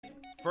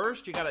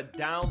First, you got to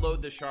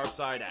download the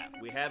SharpSide app.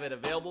 We have it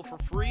available for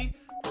free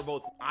for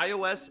both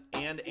iOS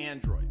and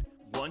Android.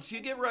 Once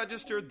you get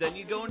registered, then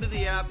you go into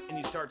the app and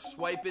you start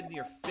swiping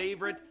your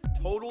favorite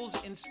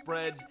totals and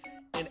spreads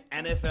in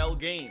NFL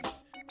games.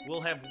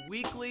 We'll have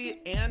weekly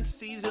and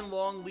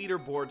season-long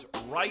leaderboards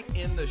right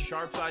in the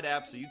SharpSide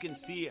app so you can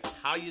see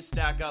how you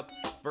stack up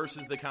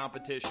versus the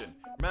competition.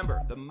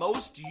 Remember, the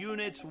most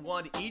units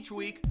won each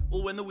week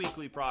will win the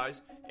weekly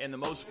prize, and the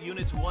most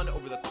units won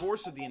over the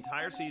course of the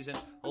entire season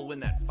will win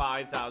that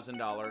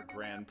 $5,000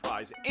 grand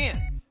prize and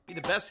be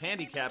the best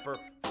handicapper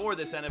for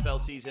this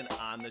NFL season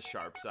on the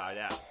SharpSide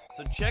app.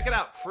 So check it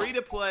out, free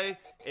to play.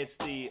 It's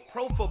the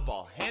Pro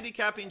Football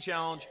Handicapping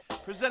Challenge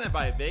presented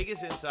by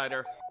Vegas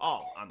Insider,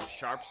 all on the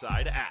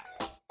SharpSide app.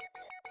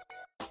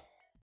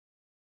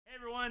 Hey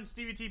everyone,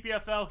 Stevie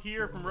TPFL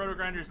here from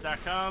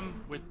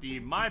RotoGrinders.com with the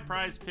My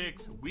Prize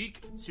Picks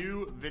Week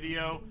 2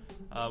 video.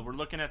 We're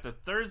looking at the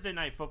Thursday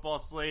Night Football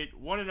slate.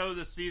 1-0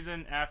 this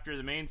season after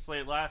the main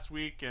slate last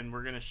week, and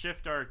we're going to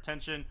shift our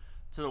attention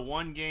to the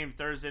one-game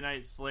Thursday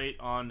night slate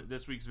on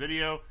this week's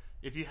video.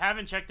 If you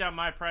haven't checked out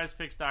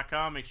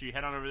MyPrizePicks.com, make sure you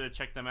head on over there to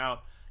check them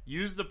out.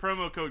 Use the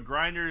promo code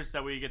GRINDERS,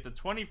 that way you get the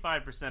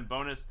 25%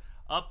 bonus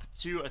up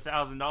to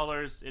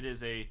 $1,000. It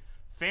is a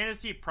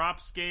fantasy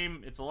props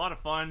game. It's a lot of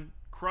fun.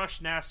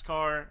 Crushed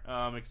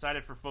NASCAR.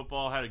 Excited for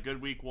football. Had a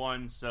good week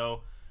 1,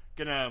 so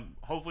gonna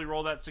hopefully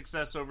roll that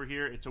success over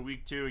here into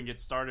week 2 and get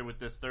started with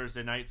this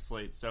Thursday night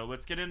slate. So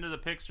let's get into the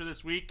picks for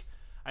this week.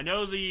 I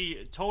know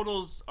the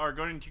totals are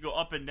going to go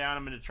up and down.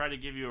 I'm going to try to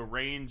give you a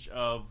range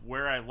of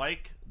where I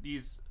like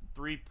these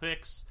 3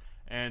 picks,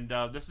 and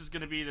this is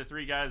going to be the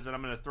 3 guys that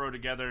I'm going to throw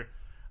together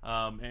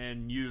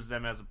and use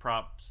them as a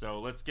prop. So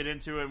let's get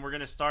into it, and we're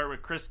going to start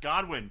with Chris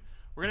Godwin.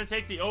 We're going to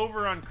take the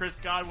over on Chris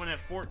Godwin at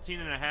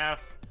 14.5.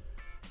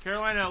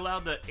 Carolina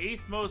allowed the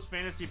 8th most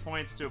fantasy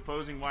points to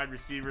opposing wide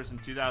receivers in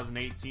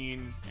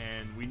 2018,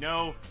 and we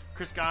know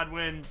Chris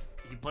Godwin,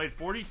 he played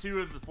 42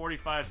 of the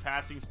 45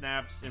 passing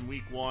snaps in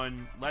week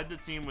 1, led the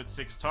team with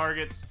 6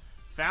 targets,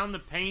 found the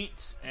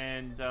paint,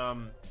 and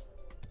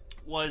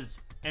was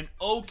an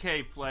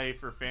okay play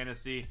for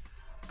fantasy.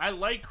 I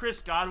like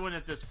Chris Godwin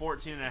at this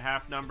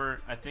 14.5 number.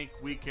 I think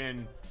we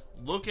can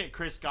look at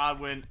Chris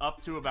Godwin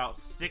up to about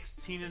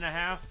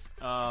 16.5.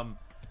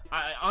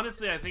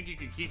 I think you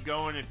could keep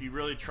going if you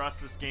really trust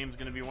this game is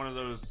going to be one of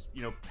those,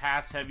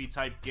 pass-heavy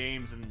type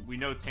games, and we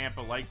know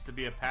Tampa likes to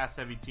be a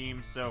pass-heavy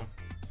team, so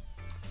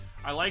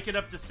I like it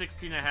up to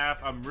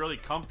 16.5. I'm really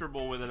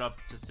comfortable with it up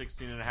to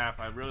 16.5.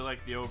 I really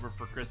like the over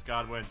for Chris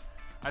Godwin.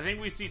 I think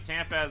we see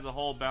Tampa as a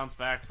whole bounce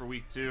back for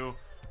week 2.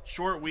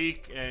 Short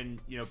week, and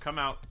come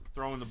out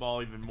throwing the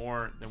ball even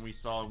more than we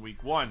saw in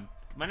week 1.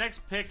 My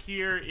next pick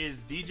here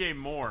is DJ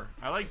Moore.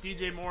 I like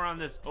DJ Moore on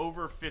this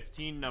over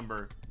 15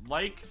 number.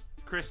 Like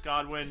Chris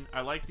Godwin,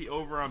 I like the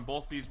over on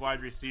both these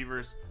wide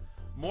receivers.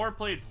 Moore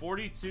played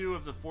 42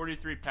 of the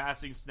 43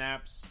 passing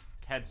snaps,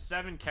 had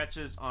 7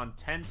 catches on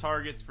 10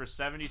 targets for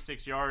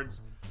 76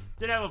 yards.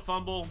 Did have a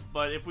fumble,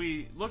 but if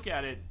we look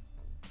at it,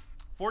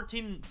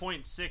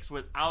 14.6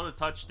 without a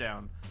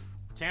touchdown.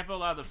 Tampa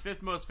allowed the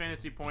 5th most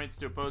fantasy points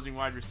to opposing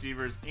wide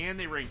receivers, and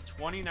they ranked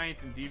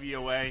 29th in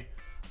DVOA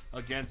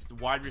against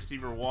wide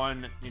receiver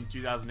 1 in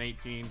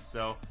 2018.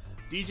 So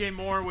DJ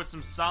Moore with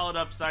some solid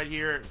upside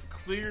here.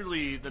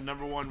 Clearly the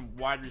number 1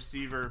 wide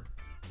receiver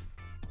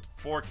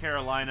for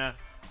Carolina.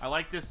 I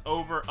like this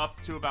over up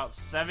to about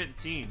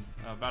 17,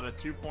 about a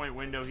 2-point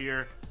window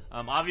here.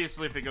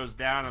 Obviously, if it goes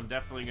down, I'm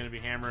definitely going to be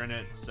hammering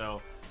it.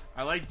 So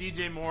I like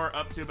DJ Moore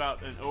up to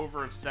about an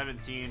over of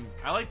 17.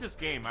 I like this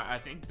game. I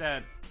think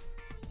that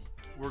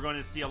we're going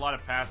to see a lot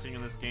of passing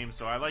in this game,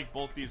 so I like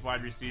both these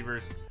wide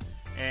receivers.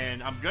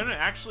 And I'm going to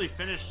actually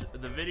finish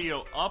the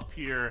video up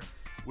here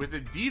with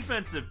a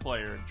defensive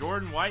player,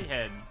 Jordan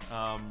Whitehead.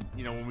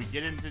 When we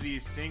get into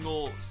these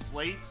single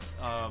slates,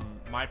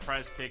 My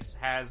Prize Picks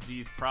has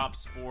these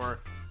props for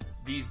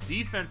these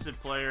defensive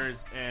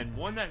players, and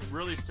one that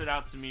really stood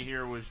out to me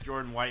here was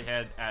Jordan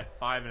Whitehead at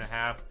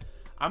 5.5.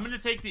 I'm going to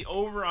take the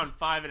over on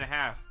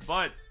 5.5,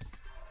 but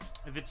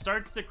if it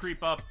starts to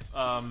creep up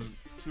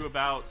to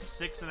about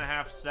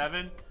 6.5,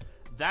 7,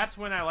 that's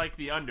when I like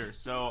the under.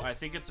 So I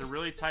think it's a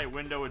really tight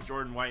window with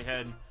Jordan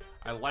Whitehead.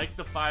 I like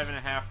the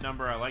 5.5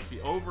 number. I like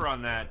the over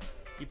on that.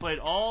 He played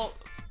all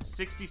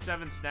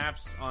 67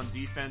 snaps on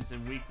defense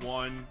in week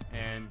 1,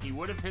 and he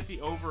would have hit the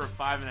over of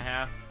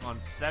 5.5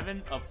 on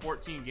 7 of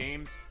 14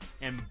 games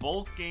in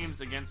both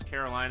games against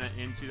Carolina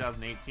in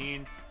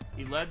 2018.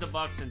 He led the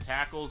Bucs in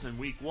tackles in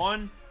week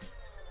 1.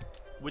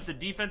 With the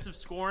defensive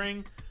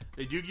scoring,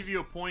 they do give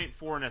you a point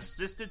for an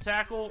assisted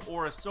tackle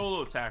or a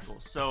solo tackle.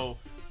 So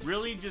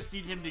really just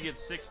need him to get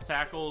 6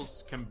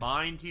 tackles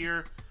combined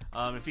here.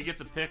 If he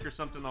gets a pick or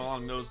something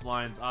along those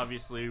lines,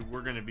 obviously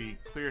we're going to be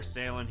clear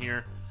sailing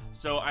here.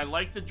 So I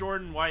like the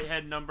Jordan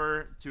Whitehead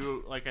number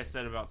to, like I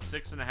said, about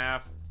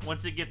 6.5.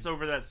 Once it gets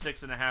over that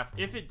 6.5,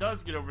 if it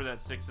does get over that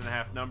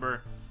 6.5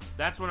 number,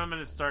 that's when I'm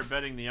going to start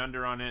betting the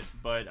under on it.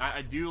 But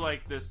I do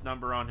like this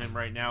number on him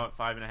right now at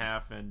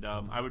 5.5, and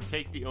I would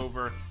take the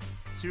over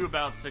to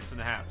about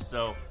 6.5.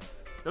 So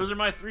those are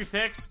my 3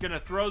 picks. Going to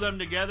throw them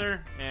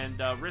together and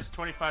risk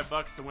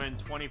 $25 to win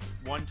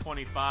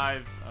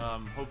 $125.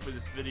 Hopefully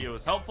this video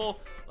is helpful.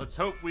 Let's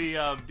hope we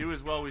do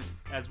as well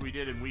as we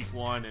did in week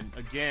 1. And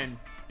again,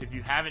 if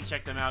you haven't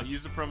checked them out,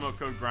 use the promo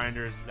code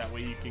Grinders. That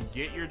way you can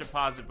get your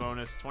deposit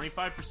bonus,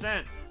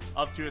 25%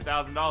 up to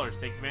 $1,000.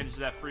 Take advantage of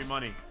that free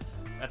money.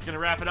 That's going to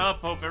wrap it up.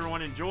 Hope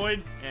everyone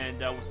enjoyed, and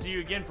we'll see you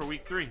again for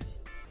week 3.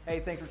 Hey,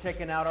 thanks for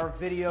checking out our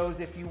videos.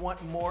 If you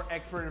want more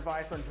expert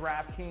advice on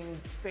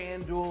DraftKings,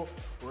 FanDuel,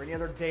 or any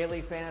other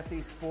daily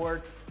fantasy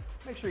sports,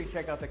 make sure you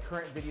check out the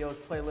current videos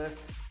playlist.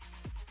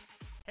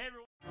 Hey,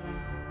 everyone.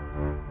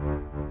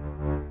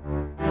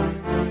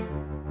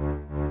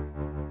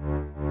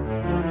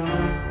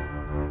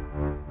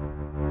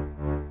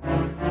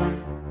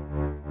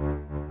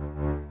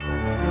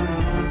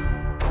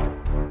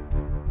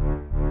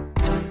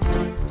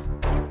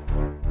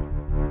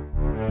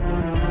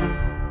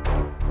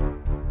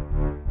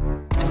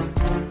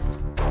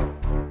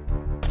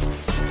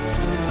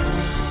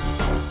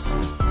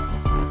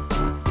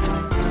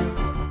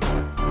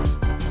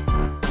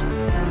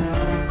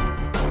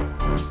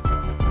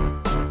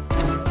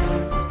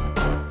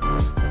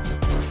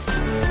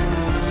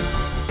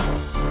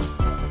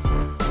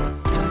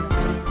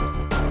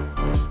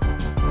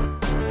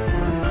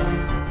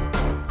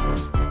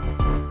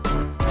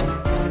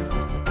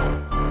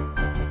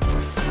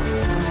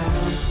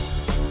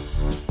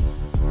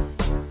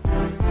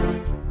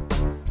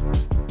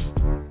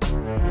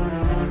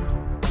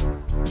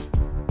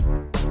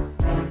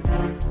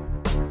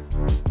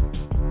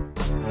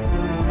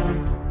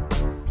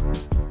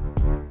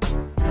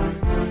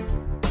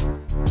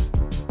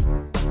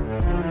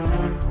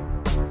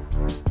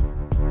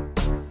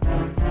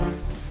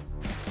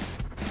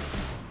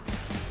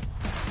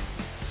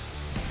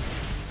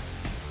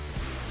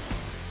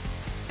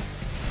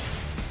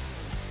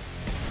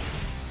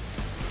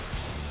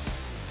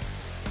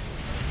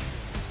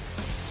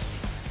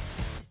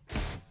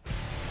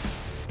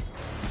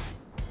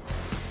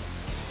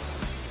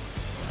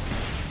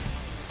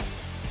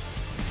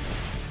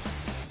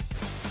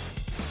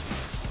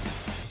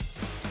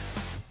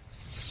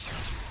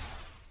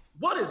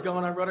 What is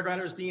going on, Roto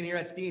Grinders? Dean here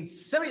at Dean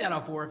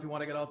 7904. If you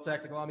want to get all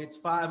technical on me, it's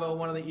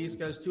 5:01 on the East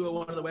Coast,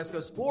 2:01 on the West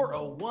Coast,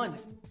 4:01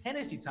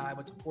 Tennessee time,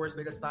 which of course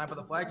made us time for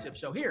the flagship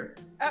show here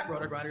at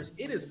Roto Grinders.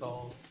 It's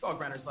called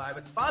Grinders Live.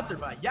 It's sponsored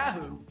by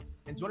Yahoo.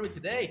 And joining me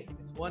today,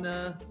 it's one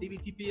Stevie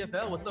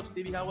TPFL. What's up,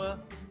 Stevie?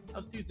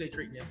 How's Tuesday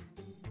treating you?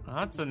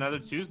 It's another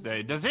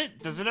Tuesday. Does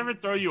it ever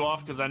throw you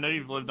off? Because I know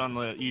you've lived on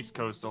the East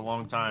Coast a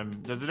long time.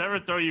 Does it ever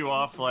throw you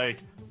off, like,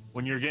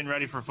 when you're getting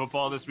ready for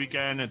football this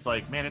weekend? It's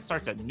like, man, it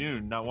starts at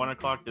noon, not 1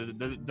 o'clock. Does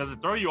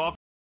it throw you off?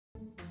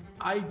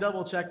 I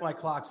double check my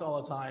clocks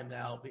all the time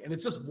now, and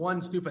it's just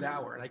one stupid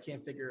hour, and I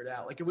can't figure it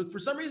out. Like, it was, for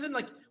some reason,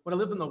 like when I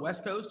lived on the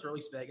West Coast, or at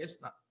least Vegas,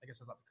 I guess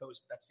that's not the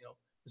coast, but that's,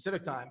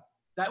 Pacific time.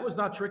 That was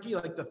not tricky.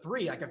 Like the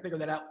 3, I can figure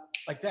that out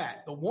like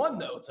that. The 1,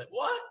 though, it's like,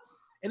 what?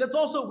 And it's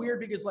also weird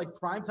because like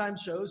primetime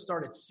shows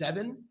start at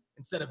 7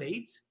 instead of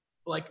 8.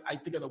 Like, I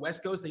think on the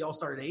West Coast, they all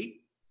start at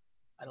 8.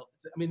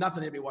 Not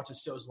that anybody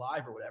watches shows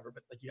live or whatever,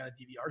 but like you got to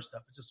DVR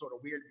stuff. It's just sort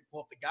of weird. You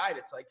pull up the guide.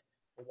 It's like,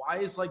 well, why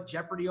is like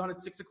Jeopardy on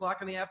at 6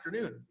 o'clock in the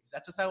afternoon? Because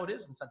that's just how it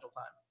is in Central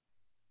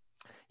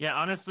Time. Yeah,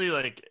 honestly,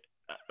 like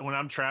when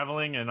I'm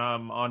traveling and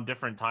I'm on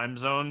different time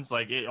zones,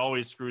 like it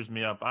always screws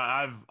me up.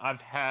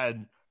 I've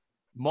had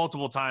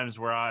multiple times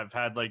where I've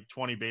had like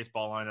 20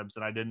 baseball lineups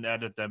and I didn't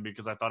edit them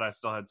because I thought I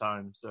still had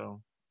time.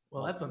 So.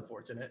 Well, that's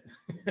unfortunate.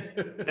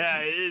 Yeah,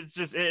 it's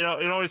just it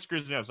always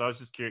screws me up. So I was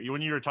just curious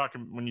when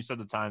you said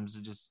the times,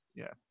 it just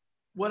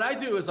What I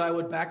do is I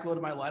would backload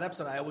my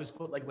lineups and I always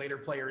put like later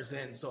players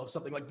in. So if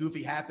something like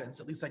goofy happens,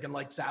 at least I can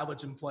like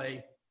salvage and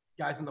play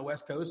guys on the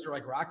West Coast or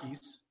like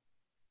Rockies.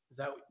 Is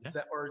that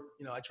or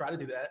I try to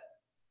do that.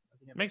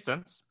 Makes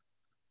sense.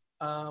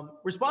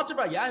 We're sponsored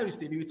by Yahoo,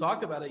 Stevie. We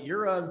talked about it.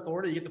 You're in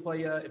Florida. You get to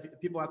play. If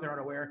people out there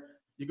aren't aware,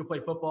 you can play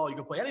football. You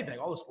can play anything.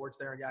 All the sports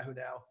there in Yahoo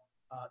now.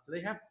 Do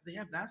they have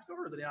NASCAR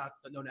or do they not?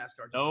 No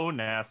NASCAR. No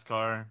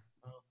NASCAR.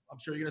 I'm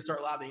sure you're going to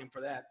start lobbying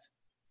for that.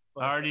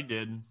 But, I already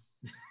did.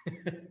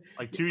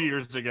 Like 2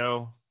 years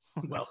ago.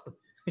 Well,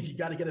 you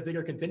got to get a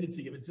bigger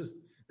contingency. If it's just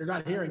they're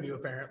not hearing you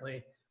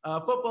apparently.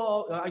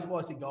 Football. I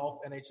see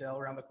golf, NHL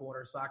around the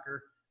corner,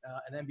 soccer,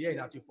 and NBA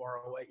not too far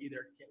away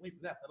either. Can't wait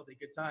for that. That'll be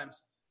good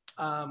times.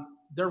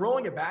 They're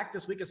rolling it back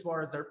this week as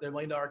far as their $1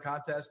 million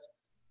contest.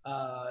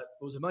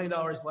 It was $1 million.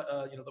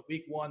 The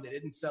week 1 they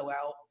didn't sell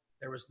out.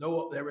 There was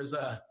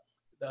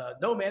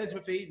no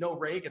management fee, no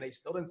rake, and they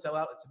still didn't sell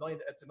out. It's $1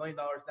 million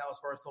now as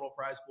far as total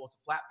prize pool. It's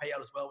a flat payout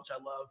as well, which I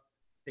love.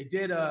 They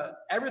did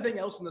everything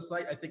else on the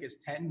site. I think is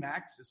 10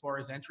 max as far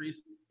as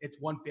entries. It's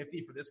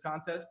 150 for this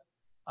contest,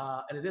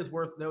 and it is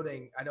worth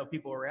noting. I know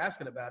people were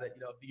asking about it.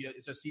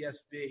 It's a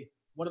CSV.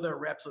 One of their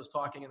reps was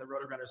talking in the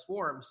Roto Grinders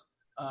forums.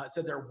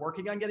 Said they're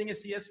working on getting a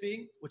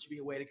CSV, which would be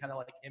a way to kind of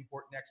like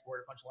import and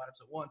export a bunch of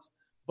lineups at once.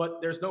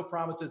 But there's no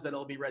promises that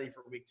it'll be ready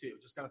for week 2.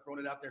 Just kind of throwing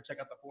it out there, check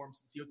out the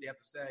forums and see what they have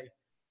to say.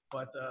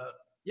 But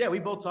we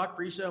both talked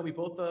pre-show. We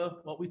both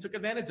we took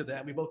advantage of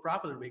that. We both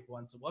profited week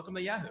 1. So welcome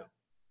to Yahoo.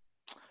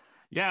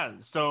 Yeah,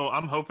 so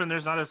I'm hoping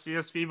there's not a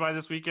CSV by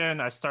this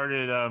weekend. I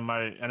started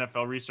my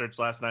NFL research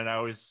last night. I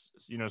always,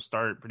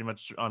 start pretty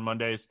much on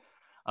Mondays.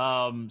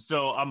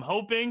 So I'm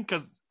hoping,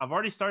 because I've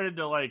already started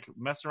to like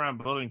mess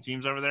around building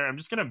teams over there. I'm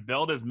just gonna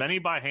build as many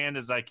by hand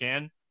as I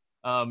can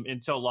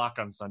until lock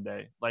on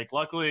Sunday. Like,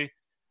 luckily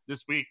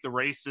this week the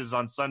race is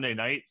on Sunday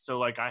night, so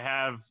like I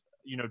have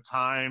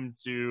time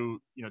to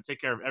take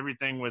care of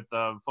everything with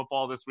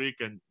football this week,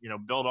 and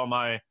build all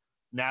my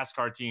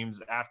NASCAR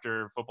teams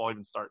after football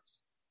even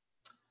starts.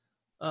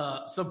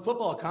 Some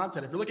football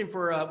content. If you're looking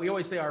for, we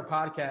always say our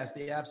podcast,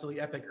 the absolutely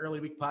epic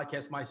early week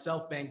podcast,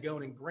 myself,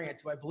 Mangone, and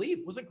Grant, who I believe,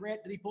 wasn't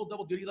Grant, did he pull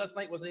double duty last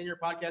night? Wasn't he in your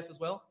podcast as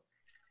well?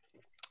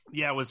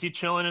 Yeah, was he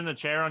chilling in the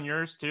chair on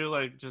yours too?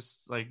 Like,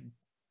 just like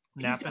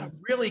napping? He's got a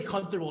really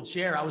comfortable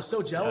chair. I was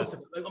so jealous of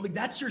it. I mean,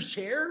 that's your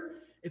chair?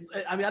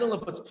 I don't know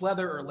if it's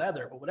pleather or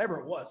leather, but whatever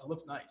it was, it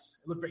looks nice.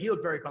 He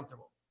looked very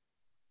comfortable.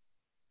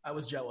 I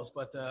was jealous,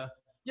 but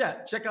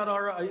yeah, check out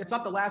our, it's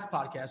not the last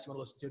podcast you want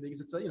to listen to,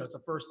 because it's a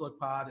first look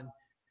pod, and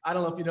I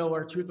don't know if you know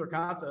our tweets or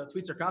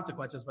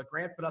consequences, but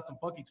Grant put out some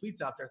funky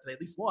tweets out there today. At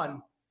least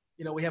one.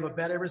 We have a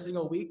bet every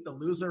single week. The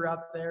loser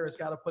out there has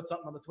got to put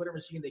something on the Twitter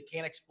machine. They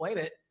can't explain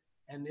it,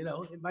 and it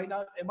might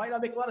not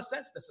make a lot of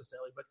sense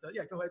necessarily. But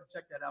yeah, go ahead and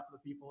check that out for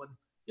the people,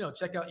 and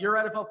check out your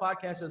NFL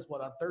podcast is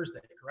on Thursday,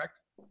 correct?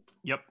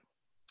 Yep.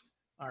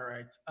 All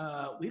right.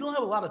 We don't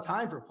have a lot of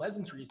time for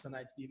pleasantries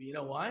tonight, Stevie. You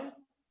know why?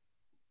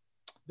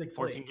 Big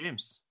slate. 14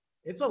 games.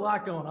 It's a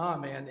lot going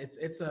on, man.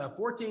 It's a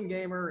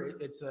 14-gamer.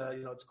 It's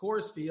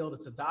Coors Field.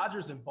 It's the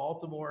Dodgers in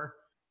Baltimore.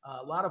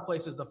 A lot of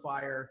places to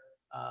fire.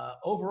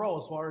 Overall,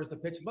 as far as the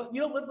pitching, but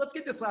let's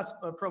get this last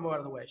promo out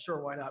of the way.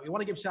 Sure, why not? We want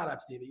to give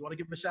shout-outs, Stevie. You want to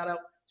give a shout-out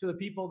to the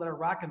people that are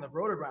rocking the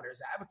RotoGrinders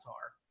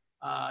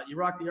avatar. You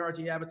rock the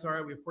RG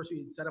avatar. We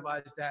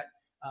incentivized that.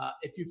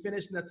 If you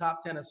finish in the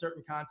top 10 of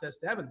certain contests,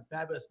 Devin,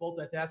 fabulous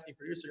multitasking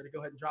producer, going to go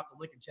ahead and drop the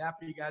link in chat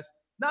for you guys.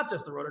 Not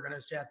just the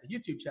RotoGrinders chat, the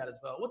YouTube chat as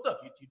well. What's up,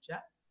 YouTube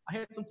chat? I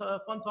had some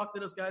fun talking to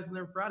those guys in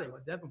there Friday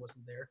when Devin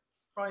wasn't there.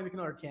 Probably make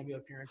another cameo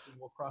appearance, and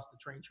we'll cross the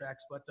train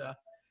tracks. But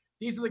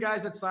these are the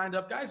guys that signed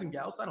up, guys and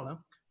gals. I don't know.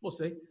 We'll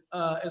see.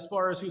 As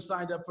far as who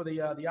signed up for the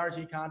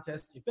RG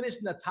contest, you finished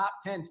in the top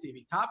 10,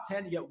 Stevie. Top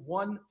 10, you get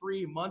 1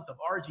 free month of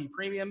RG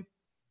Premium.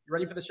 You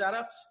ready for the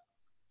shout-outs?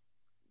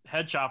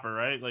 Head chopper,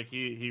 right? Like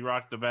he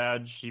rocked the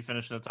badge. He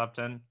finished in the top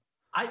 10.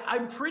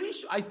 I'm pretty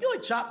sure. I feel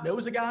like Chop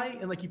knows a guy,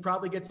 and like he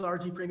probably gets the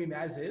RG Premium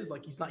as is.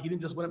 Like he didn't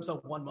just win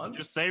himself 1 month.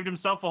 Just saved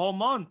himself a whole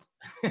month.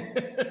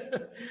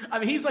 I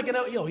mean, he's like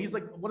he's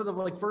like one of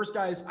the first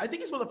guys. I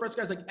think he's one of the first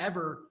guys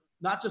ever,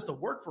 not just to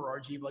work for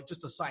RG, but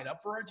just to sign up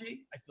for RG.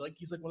 I feel like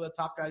he's one of the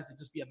top guys to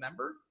just be a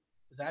member.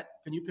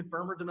 Can you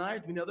confirm or deny?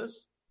 Do we know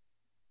this?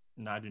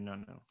 No, I do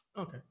not know.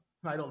 Okay,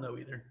 I don't know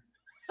either.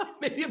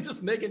 Maybe I'm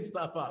just making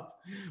stuff up.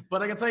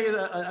 But I can tell you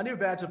that a new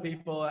batch of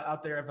people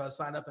out there have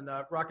signed up and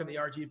rocking the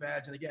RG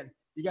badge. And again,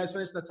 you guys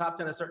finished in the top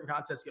 10 of certain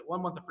contests, get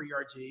 1 month of free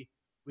RG.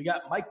 We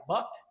got Mike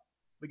Buck.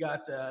 We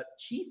got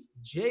Chief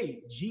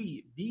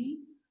JGB.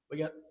 We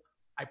got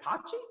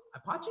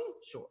Apache?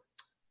 Sure.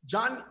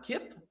 John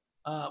Kipp.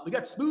 We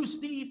got Smooth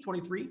Steve,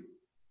 23.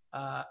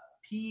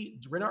 P.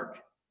 Drinark.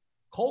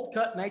 Cold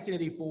Cut,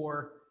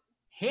 1984.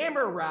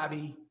 Hammer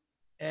Robbie.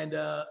 And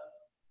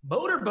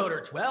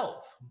Motorboater,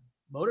 12.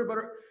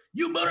 Motorboater,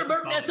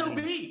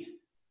 SOB.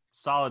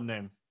 Solid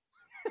name.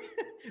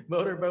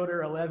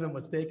 Motorboater 11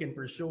 was taken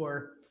for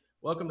sure.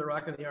 Welcome to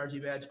rocking the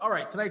RG badge. All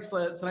right, tonight's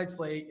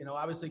slate.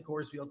 Obviously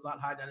Coors Field's not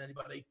hiding on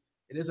anybody.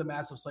 It is a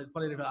massive slate.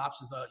 Plenty of different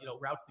options.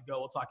 Routes to go.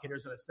 We'll talk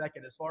hitters in a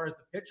second. As far as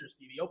the pitchers,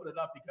 Stevie, open it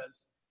up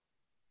because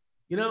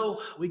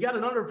we got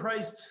an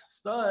underpriced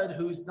stud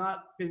who's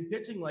not been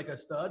pitching like a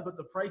stud, but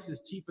the price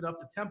is cheap enough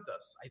to tempt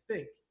us. I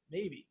think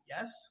maybe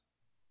yes.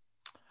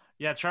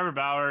 Yeah, Trevor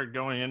Bauer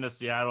going into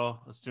Seattle,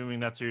 assuming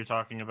that's who you're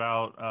talking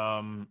about,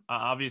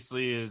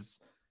 obviously is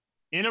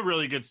in a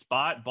really good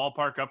spot.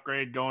 Ballpark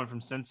upgrade going from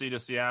Cincy to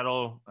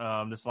Seattle.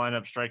 This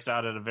lineup strikes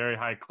out at a very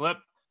high clip.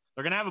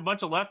 They're going to have a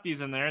bunch of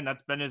lefties in there, and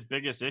that's been his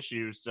biggest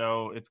issue.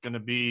 So it's going to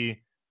be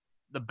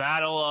the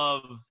battle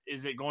of,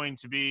 is it going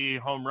to be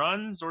home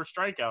runs or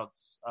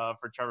strikeouts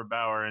for Trevor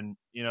Bauer? And,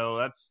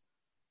 that's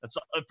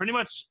pretty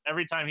much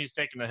every time he's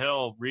taken the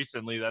hill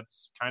recently,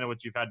 that's kind of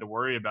what you've had to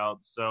worry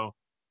about. So,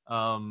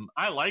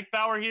 I like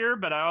Bauer here,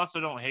 but I also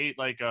don't hate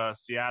a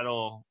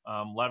Seattle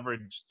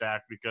leverage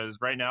stack because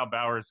right now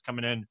Bauer is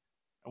coming in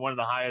one of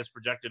the highest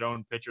projected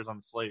owned pitchers on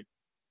the slate.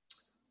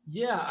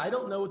 Yeah, I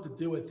don't know what to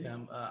do with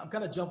him. I'm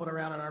kind of jumping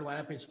around on our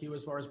lineup HQ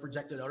as far as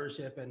projected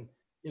ownership, and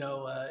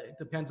it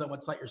depends on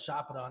what site you're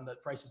shopping on. The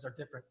prices are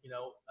different,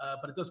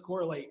 but it does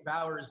correlate.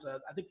 Bauer's,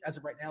 I think, as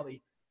of right now, the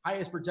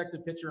highest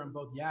projected pitcher on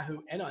both Yahoo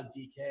and on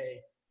DK.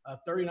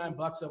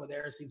 $39 over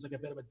there seems like a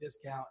bit of a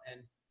discount, and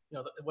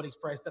what he's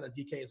priced at a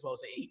DK as well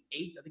as 8.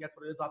 I think that's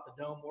what it is off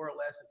the dome, more or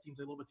less. It seems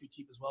a little bit too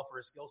cheap as well for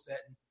his skill set.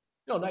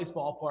 And, nice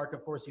ballpark.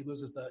 Of course, he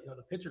loses the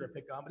pitcher to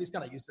pick on, but he's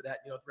kind of used to that,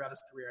 throughout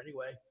his career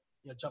anyway.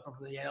 Jumping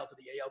from the NL to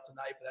the AL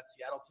tonight, but that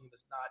Seattle team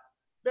is not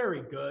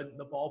very good.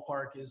 The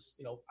ballpark is,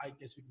 I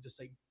guess we can just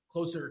say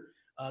closer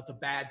to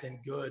bad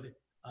than good.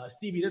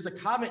 Stevie, there's a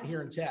comment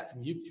here in chat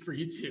from YouTube for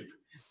YouTube.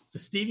 So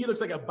Stevie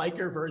looks like a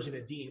biker version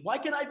of Dean. Why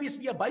can't I be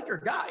a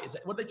biker guy? Is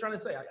that what they're trying to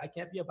say? I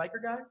can't be a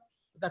biker guy?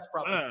 That's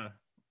probably.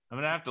 I'm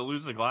gonna have to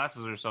lose the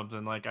glasses or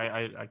something. Like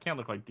I can't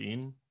look like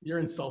Dean. You're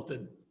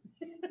insulted.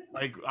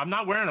 Like I'm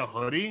not wearing a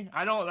hoodie.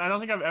 I don't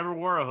think I've ever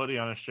wore a hoodie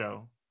on a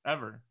show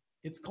ever.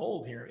 It's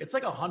cold here. It's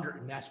like 100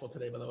 in Nashville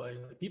today, by the way.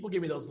 People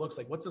give me those looks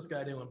like, what's this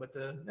guy doing? But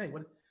hey,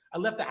 what? I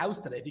left the house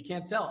today. If you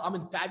can't tell, I'm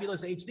in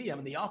fabulous HD. I'm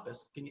in the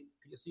office. Can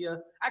you see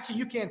actually,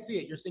 you can't see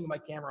it. You're seeing my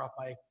camera off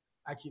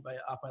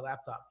my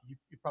laptop. You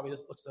probably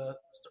just looks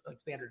like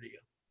standard to you.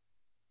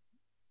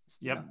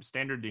 Yep, yeah.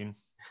 Standard Dean.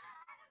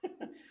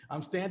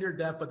 I'm standard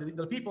def, but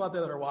the people out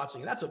there that are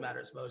watching, and that's what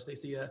matters most. They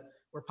see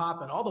we're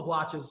popping all the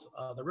blotches,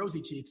 the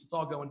rosy cheeks. It's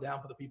all going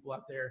down for the people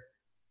out there.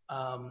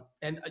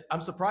 And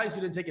I'm surprised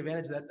you didn't take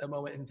advantage of that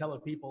moment and tell the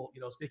people,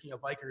 speaking of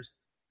bikers,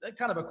 that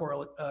kind of a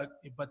correlate.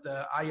 But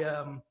I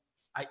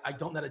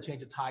don't know how to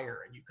change a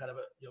tire, and you kind of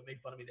made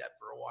fun of me that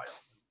for a while.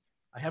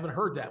 I haven't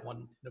heard that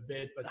one in a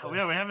bit, but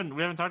yeah, we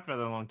haven't talked about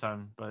that in a long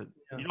time. But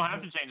you don't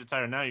have to change a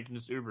tire now; you can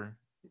just Uber.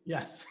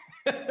 Yes.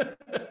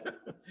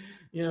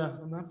 Yeah,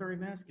 I'm not very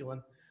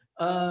masculine.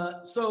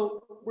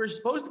 So we're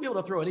supposed to be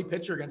able to throw any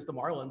pitcher against the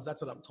Marlins.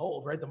 That's what I'm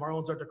told, right? The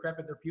Marlins are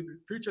decrepit, they're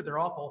putrid, they're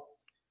awful.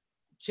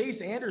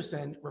 Chase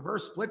Anderson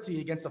reverse splitsy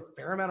against a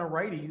fair amount of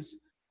righties.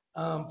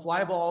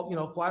 Fly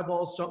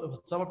balls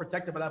somewhat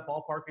protected by that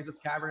ballpark because it's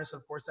cavernous.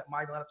 Of course, that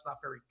Miami lineup's not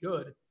very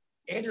good.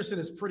 Anderson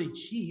is pretty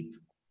cheap.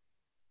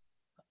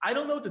 I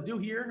don't know what to do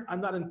here.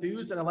 I'm not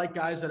enthused, and I like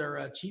guys that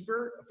are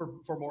cheaper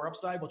for more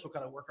upside, which we'll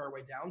kind of work our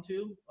way down to.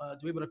 Do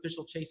we have an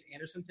official Chase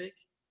Anderson take?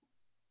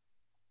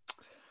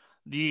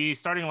 The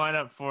starting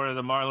lineup for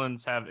the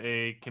Marlins have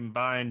a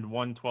combined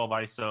 112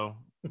 ISO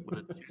with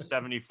a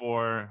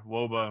 274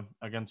 WOBA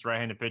against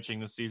right-handed pitching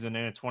this season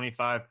and a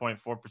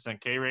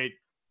 25.4% K rate.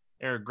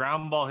 They're a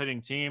ground ball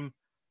hitting team.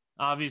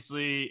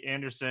 Obviously,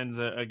 Anderson's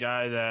a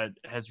guy that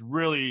has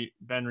really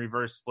been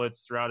reverse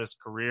splits throughout his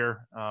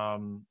career.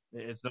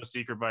 It's no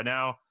secret by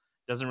now.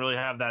 Doesn't really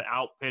have that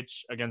out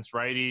pitch against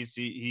righties.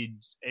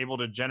 He's able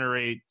to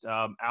generate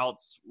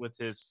outs with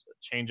his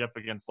changeup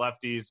against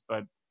lefties.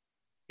 But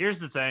here's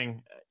the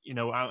thing.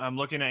 I'm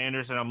looking at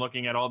Anderson. I'm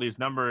looking at all these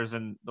numbers.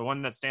 And the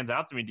one that stands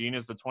out to me, Dean,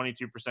 is the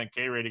 22%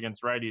 K rate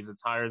against righties.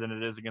 It's higher than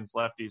it is against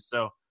lefties.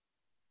 So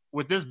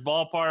with this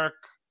ballpark,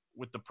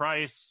 with the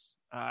price,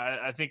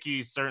 I think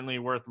he's certainly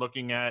worth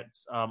looking at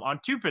on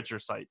two-pitcher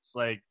sites.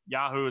 Like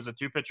Yahoo is a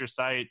two-pitcher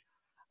site.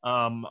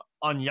 On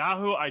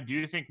Yahoo, I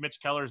do think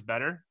Mitch Keller is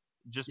better,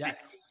 just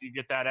because you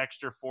get that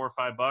extra $4 or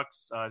 $5.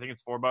 I think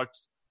it's $4.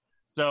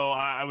 So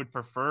I would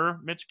prefer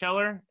Mitch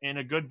Keller in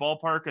a good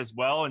ballpark as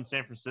well in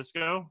San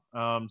Francisco.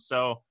 I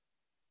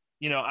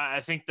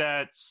think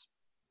that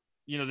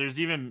there's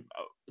even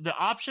the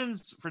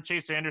options for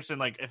Chase Anderson.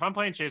 Like if I'm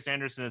playing Chase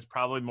Anderson, it's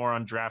probably more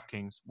on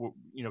DraftKings.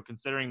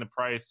 Considering the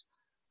price.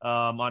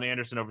 On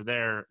Anderson over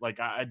there, I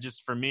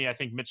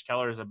think Mitch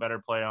Keller is a better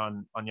play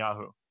on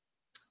Yahoo.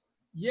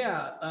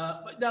 Yeah,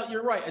 but now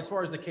you're right as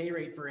far as the K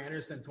rate for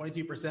Anderson,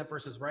 22%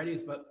 versus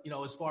righties. But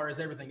as far as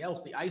everything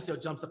else, the ISO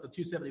jumps up to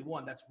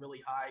 271. That's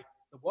really high.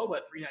 The WOBA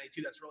at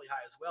 392. That's really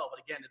high as well.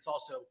 But again, it's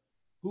also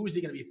who is he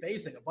going to be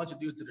facing? A bunch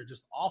of dudes that are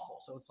just awful.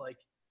 So it's like,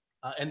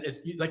 and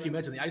it's like you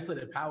mentioned, the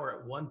isolated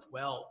power at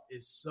 112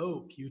 is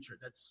so putrid.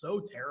 That's so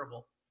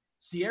terrible.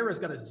 Sierra's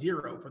got a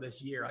 0 for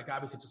this year.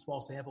 Obviously it's a small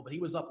sample, but he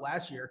was up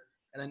last year,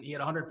 and then he had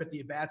 150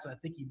 at-bats, and I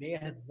think he may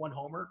have had one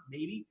homer,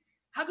 maybe.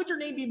 How could your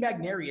name be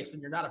Magnarius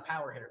and you're not a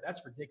power hitter?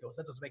 That's ridiculous.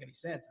 That doesn't make any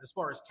sense. And as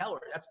far as Keller,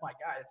 that's my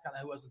guy. That's kind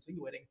of who I was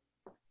insinuating.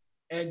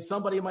 And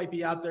somebody might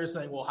be out there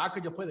saying, well, how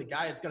could you play the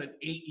guy that's got an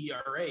 8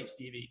 ERA,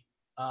 Stevie?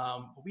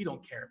 But we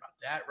don't care about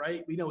that,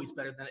 right? We know he's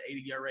better than an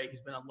 8 ERA.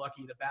 He's been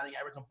unlucky. The batting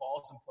average on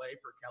balls in play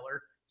for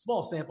Keller,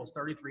 small samples,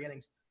 33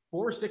 innings.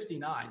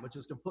 469, which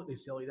is completely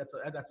silly. That's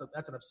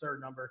an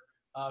absurd number.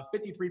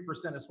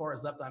 53% as far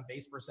as left on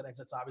base percentage.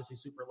 That's obviously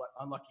super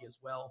unlucky as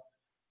well.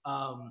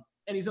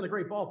 And he's in a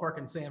great ballpark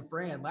in San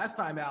Fran. Last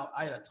time out,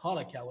 I had a ton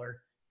of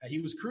Keller. He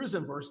was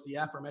cruising versus the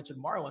aforementioned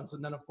Marlins,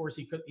 and then of course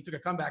he took a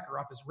comebacker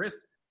off his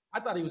wrist. I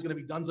thought he was going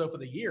to be donezo for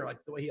the year,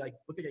 like the way he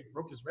looked like he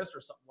broke his wrist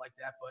or something like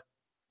that.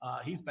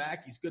 But he's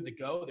back. He's good to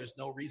go. There's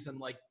no reason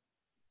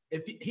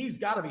if he's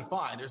got to be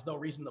fine. There's no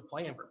reason to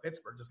play him for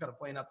Pittsburgh. Just got to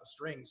play him out the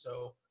string.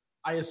 So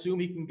I assume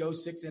he can go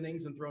 6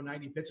 innings and throw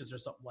 90 pitches or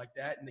something like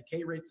that. And the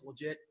K rate's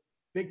legit,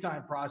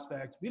 big-time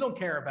prospect. We don't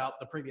care about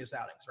the previous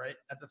outings, right?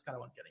 That's kind of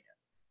what I'm getting at.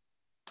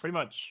 Pretty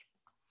much.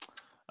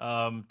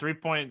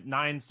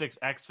 3.96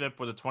 xFIP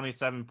with a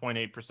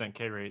 27.8%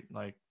 K rate.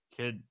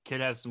 Kid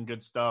has some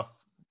good stuff.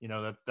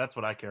 That's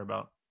what I care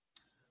about.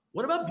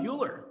 What about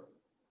Buehler?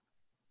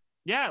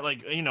 Yeah,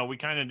 we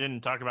kind of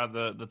didn't talk about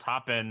the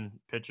top-end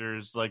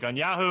pitchers. On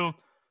Yahoo,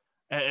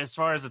 as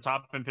far as the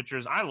top-end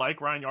pitchers, I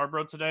like Ryan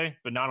Yarbrough today,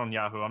 but not on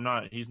Yahoo.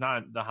 He's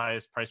not the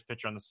highest price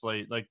pitcher on the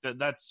slate.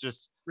 That's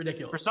just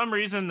ridiculous. For some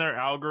reason, their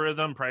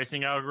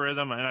pricing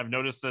algorithm, and I've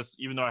noticed this,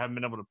 even though I haven't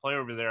been able to play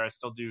over there, I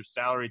still do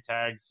salary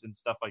tags and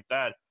stuff like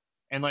that.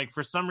 And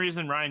for some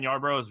reason, Ryan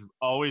Yarbrough is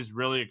always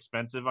really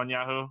expensive on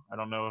Yahoo. I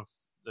don't know if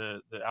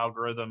the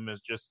algorithm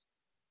is just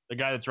the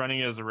guy that's running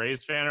it as a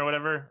Rays fan or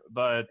whatever.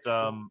 But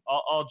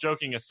all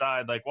joking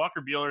aside, like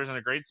Walker Buehler is in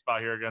a great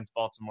spot here against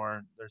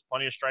Baltimore. There's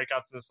plenty of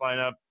strikeouts in this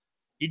lineup.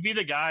 He'd be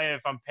the guy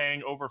if I'm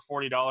paying over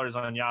 $40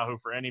 on Yahoo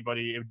for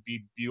anybody. It would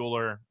be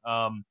Buehler.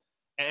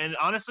 And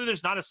honestly,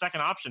 there's not a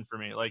second option for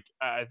me. Like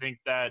I think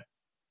that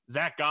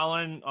Zach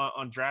Gallen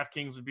on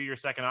DraftKings would be your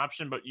second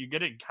option, but you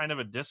get kind of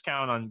a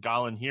discount on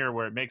Gallen here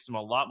where it makes him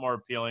a lot more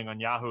appealing on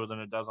Yahoo than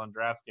it does on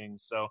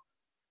DraftKings. So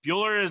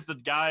Buehler is the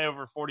guy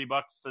over $40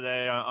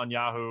 today on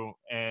Yahoo,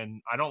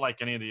 and I don't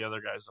like any of the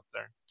other guys up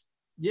there.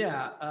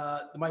 Yeah,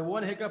 my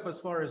one hiccup as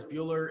far as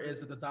Buehler is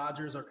that the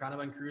Dodgers are kind of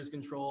on cruise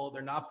control.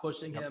 They're not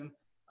pushing him.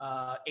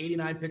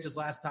 89 pitches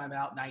last time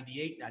out,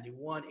 98,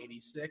 91,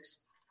 86.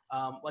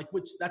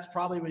 Which that's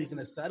probably what he's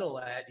going to settle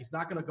at. He's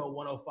not going to go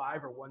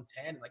 105 or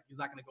 110. Like he's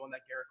not going to go in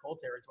that Garrett Cole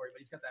territory, but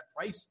he's got that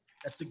price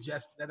that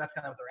suggests that that's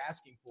kind of what they're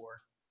asking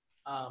for.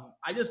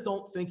 I just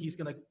don't think he's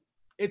going to.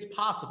 It's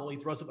possible he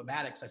throws up a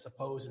Maddox, I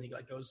suppose, and he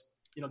goes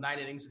 9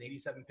 innings and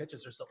 87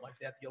 pitches or something like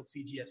that. The old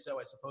CGSO,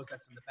 I suppose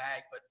that's in the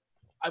bag. But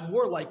I'm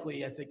more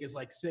likely, I think, is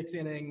like 6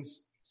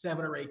 innings,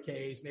 7 or 8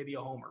 Ks, maybe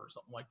a homer or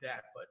something like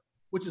that. But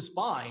which is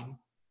fine.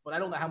 But I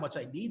don't know how much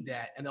I need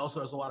that, and also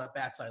there's a lot of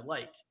bats I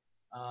like.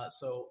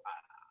 So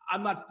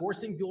I'm not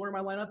forcing Buehler in my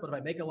lineup, but if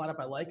I make a lineup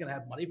I like and I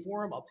have money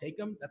for him, I'll take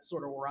him. That's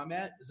sort of where I'm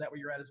at. Is that where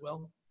you're at as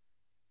well?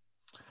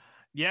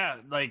 Yeah,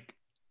 like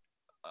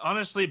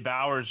honestly,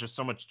 Bauer is just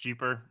so much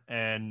cheaper,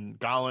 and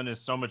Gallen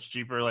is so much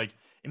cheaper. Like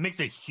it makes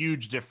a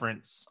huge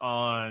difference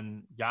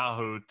on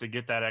Yahoo to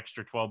get that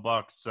extra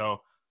 $12.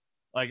 So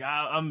like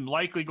I'm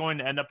likely going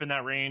to end up in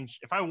that range.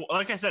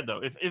 Like I said,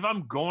 though, if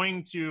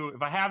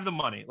I have the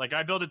money, like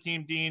I build a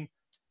team, Dean,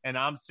 and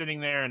I'm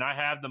sitting there and I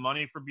have the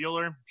money for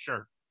Buehler,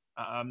 sure.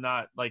 I'm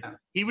not like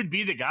he would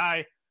be the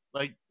guy,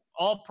 like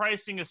all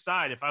pricing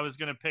aside, if I was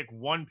going to pick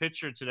one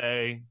pitcher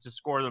today to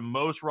score the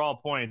most raw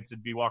points,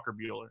 it'd be Walker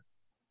Buehler.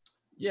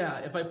 Yeah,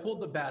 if I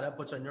pulled the bat up,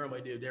 which I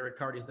normally do, Derek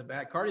Carty's the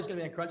bat. Carty's going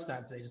to be in crunch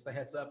time today, just a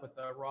heads up with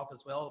Roth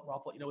as well.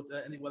 Roth,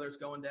 whether it's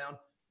going down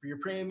for your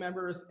premium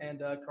members,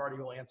 and Carty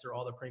will answer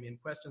all the premium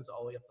questions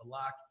all the way up to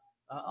lock.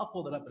 I'll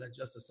pull that up in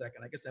just a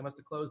second. I guess I must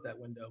have closed that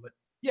window, but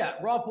yeah,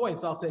 raw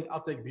points. I'll take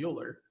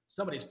Buehler.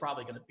 Somebody's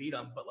probably going to beat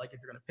him, but like if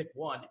you're going to pick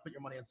one, you put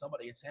your money on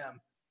somebody, it's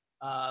him.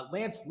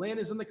 Lance Lynn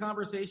is in the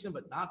conversation,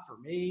 but not for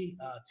me.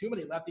 Too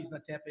many lefties in the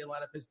Tampa Bay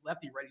lineup. His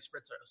lefty-righty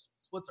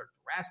splits are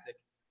drastic.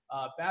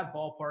 Bad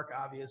ballpark,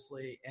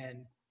 obviously,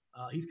 and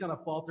he's kind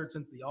of faltered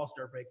since the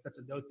All-Star breaks. That's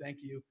a no thank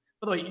you.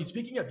 By the way,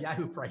 speaking of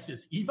Yahoo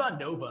prices, Ivan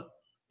Nova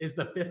is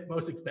the 5th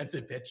most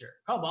expensive pitcher.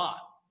 Come on.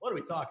 What are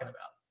we talking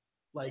about?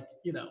 Like,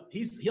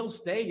 he'll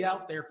stay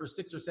out there for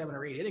 6 or 7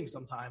 or 8 innings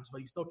sometimes,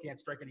 but he still can't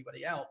strike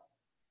anybody out.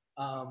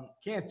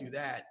 Can't do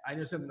that. I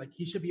know something like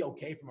he should be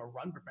okay from a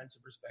run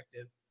prevention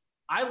perspective.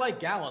 I like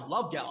Gallen,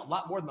 love Gallen, a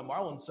lot more than the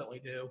Marlins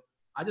certainly do.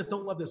 I just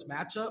don't love this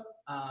matchup.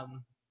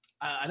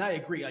 And I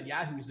agree on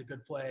Yahoo is a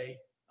good play.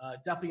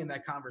 Definitely in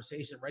that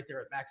conversation right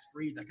there at Max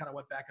Fried. I kind of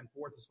went back and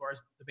forth as far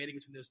as debating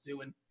between those two.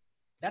 And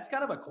that's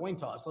kind of a coin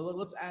toss. So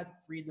let's add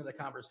Fried into the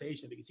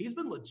conversation because he's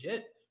been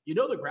legit.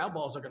 The ground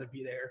balls are going to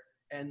be there.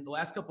 And the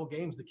last couple of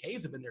games, the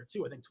Ks have been there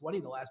too. I think 20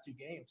 in the last 2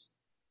 games.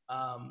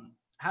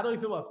 How do you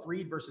feel about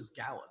Fried versus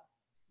Gallen?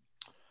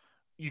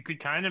 You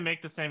could kind of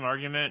make the same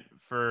argument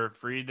for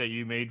Fried that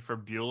you made for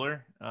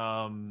Buehler.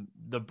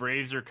 The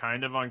Braves are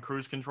kind of on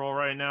cruise control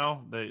right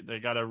now. They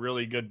got a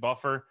really good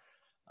buffer.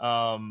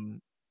 I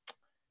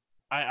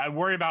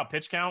worry about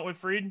pitch count with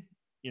Fried.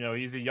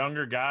 He's a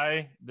younger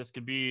guy. This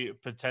could be a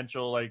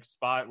potential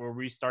spot where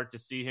we start to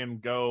see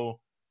him go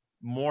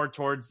more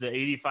towards the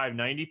 85,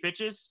 90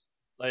 pitches,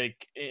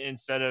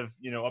 instead of,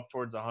 up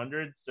towards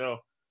 100. So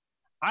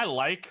I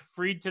like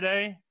Fried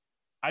today.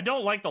 I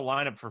don't like the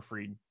lineup for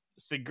Fried.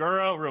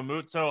 Segura,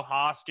 Realmuto,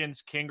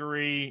 Hoskins,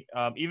 Kingery,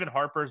 even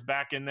Harper's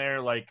back in there.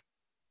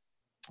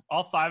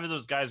 All 5 of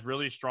those guys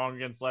really strong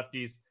against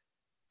lefties.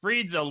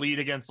 Fried's elite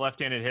against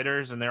left-handed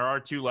hitters, and there are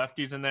 2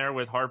 lefties in there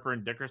with Harper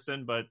and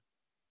Dickerson. But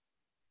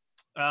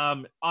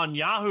on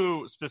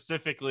Yahoo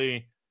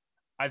specifically,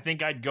 I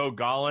think I'd go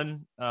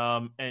Gallen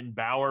and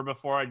Bauer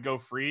before I'd go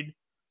Fried.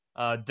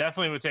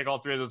 Definitely would take all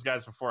 3 of those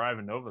guys before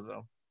Ivan Nova,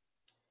 though.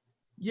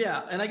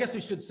 Yeah, and I guess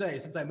we should say,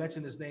 since I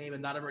mentioned his name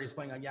and not everybody's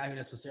playing on Yahoo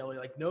necessarily,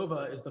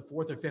 Nova is the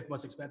 4th or 5th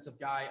most expensive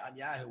guy on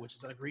Yahoo, which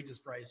is an egregious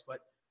price.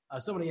 But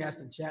somebody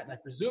asked in chat, and I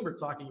presume we're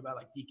talking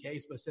about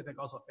DK specific,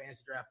 also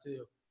FantasyDraft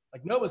too.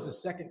 Nova's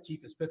the 2nd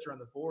cheapest pitcher on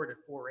the board at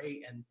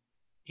 4.8, and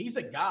he's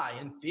a guy,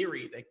 in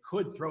theory, that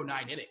could throw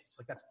 9 innings.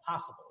 That's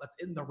possible. That's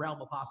in the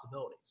realm of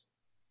possibilities.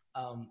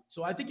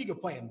 So I think you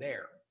could play him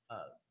there.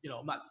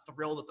 I'm not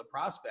thrilled at the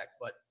prospect,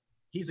 but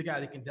he's a guy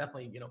that can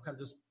definitely, kind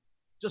of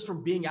just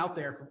from being out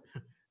there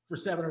for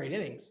 7 or 8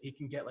 innings, he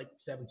can get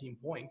 17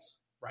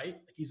 points, right?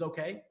 He's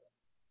okay?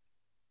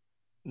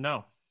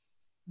 No.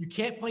 You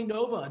can't play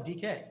Nova on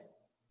DK?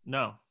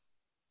 No.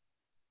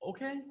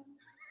 Okay.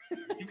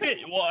 You could.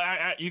 Well,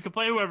 you can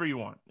play whoever you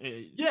want.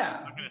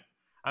 Yeah.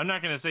 I'm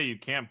not going to say you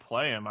can't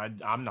play him.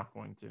 I'm not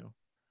going to.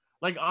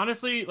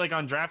 Honestly,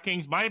 on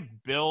DraftKings, my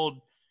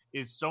build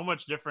is so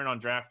much different on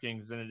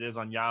DraftKings than it is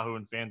on Yahoo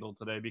and FanDuel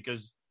today,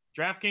 because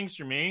DraftKings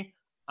for me,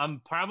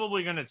 I'm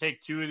probably going to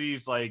take two of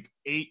these like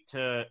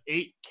 $8K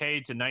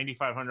to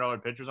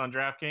 $9,500 pitchers on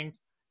DraftKings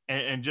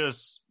and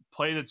just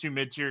play the two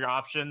mid-tier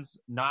options,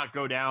 not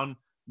go down,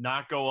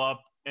 not go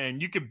up,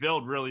 and you could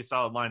build really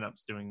solid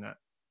lineups doing that.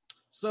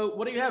 So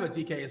what do you have at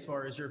DK as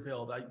far as your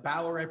build? Like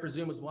Bauer, I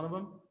presume, is one of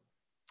them?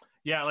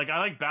 Yeah, like I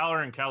like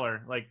Bauer and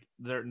Keller. Like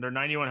they're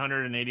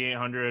 9,100 and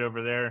 8,800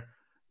 over there.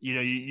 You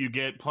know, you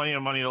get plenty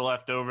of money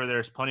left over.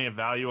 There's plenty of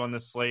value on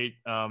this slate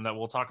that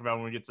we'll talk about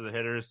when we get to the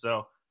hitters.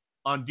 So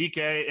on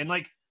DK, and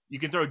like you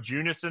can throw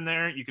Junis in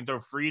there, you can throw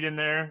Fried in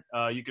there,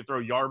 you could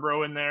throw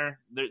Yarbrough in there.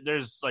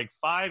 There's like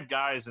 5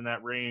 guys in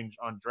that range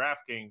on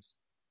DraftKings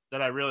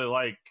that I really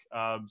like.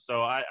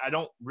 So I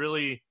don't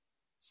really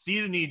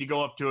see the need to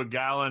go up to a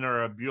Gallen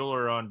or a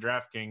Buehler on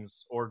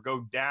DraftKings, or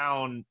go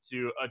down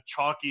to a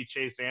chalky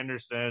Chase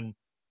Anderson,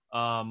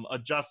 a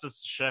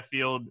Justice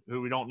Sheffield,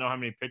 who we don't know how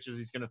many pitches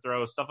he's going to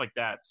throw, stuff like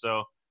that.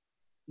 So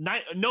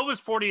Nova's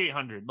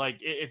 4,800. Like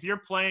if you're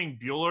playing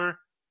Buehler,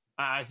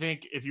 I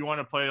think if you want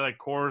to play like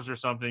Coors or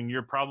something,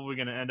 you're probably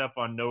going to end up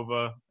on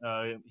Nova.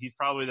 He's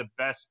probably the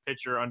best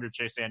pitcher under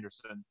Chase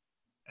Anderson,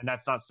 and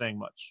that's not saying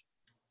much.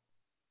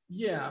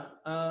 Yeah.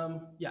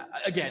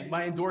 Again,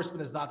 my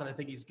endorsement is not that I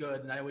think he's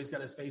good, and I always got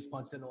his face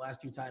punched in the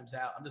last 2 times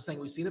out. I'm just saying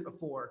we've seen it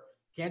before.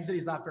 Kansas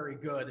City's not very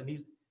good, and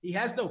he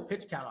has no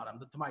pitch count on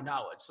him, to my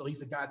knowledge. So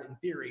he's a guy that, in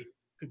theory,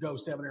 could go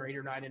 7 or 8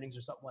 or 9 innings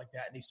or something like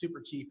that, and he's super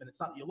cheap. And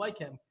it's not that you like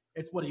him;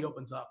 it's what he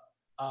opens up.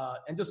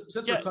 And just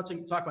since we're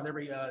talking on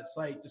every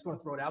site, just going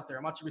to throw it out there.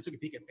 I'm not sure we took a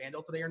peek at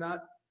FanDuel today or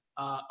not.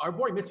 Our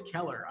boy Mitch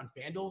Keller on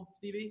FanDuel,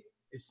 Stevie,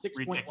 is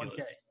 6.1K.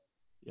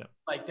 Yeah,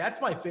 like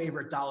that's my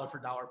favorite dollar for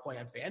dollar play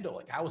on FanDuel.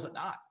 Like, how is it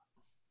not?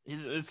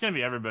 It's going to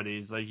be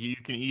everybody's. Like you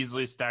can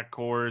easily stack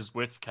Coors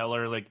with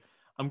Keller. Like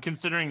I'm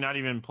considering not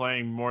even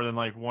playing more than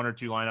like 1 or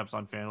 2 lineups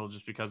on FanDuel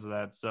just because of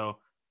that. So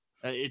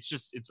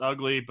it's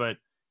ugly, but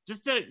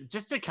just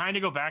to kind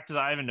of go back to the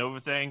Ivan Nova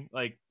thing,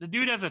 like the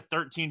dude has a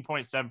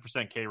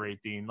 13.7% K rate,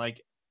 Dean.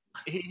 Like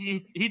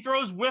he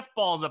throws whiff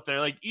balls up there.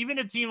 Like even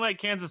a team like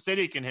Kansas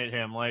City can hit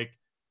him. Like,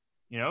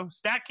 you know,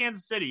 stack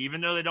Kansas City,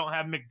 even though they don't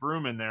have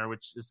McBroom in there,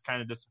 which is kind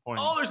of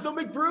disappointing. Oh, there's no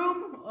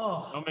McBroom?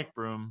 Oh, no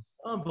McBroom.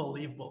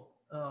 Unbelievable.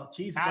 Oh,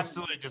 Jesus.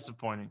 Absolutely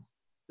disappointing.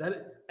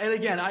 And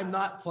again, I'm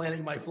not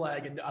planting my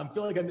flag, and I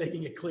feel like I'm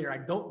making it clear. I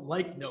don't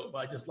like Nova.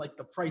 I just like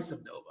the price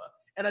of Nova.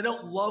 And I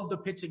don't love the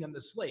pitching on the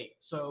slate.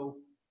 So,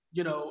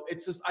 you know,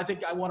 it's just, I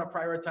think I want to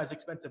prioritize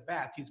expensive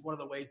bats. He's one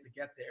of the ways to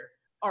get there.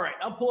 All right,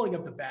 I'm pulling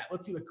up the bat.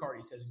 Let's see what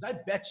Cardi says. Because I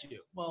bet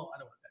you, well, I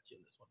don't want to bet you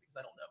in this one because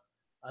I don't know.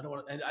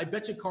 And I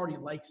bet you Cardi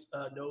likes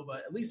Nova,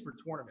 at least for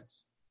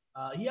tournaments.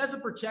 He has a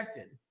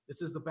projected,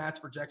 this is the bats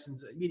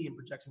projections, median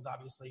projections,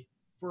 obviously,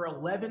 for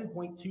 11.23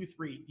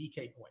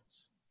 DK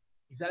points.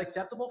 Is that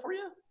acceptable for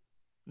you?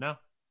 No.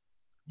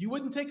 You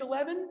wouldn't take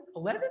 11?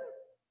 11?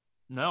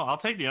 No, I'll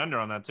take the under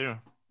on that too.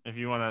 If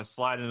you want to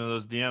slide into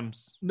those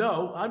DMs.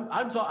 No,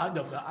 I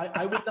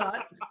would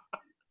not.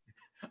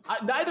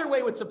 Neither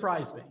way would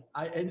surprise me.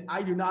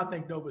 I do not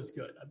think Nova's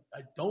good.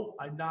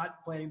 I'm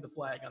not planting the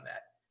flag on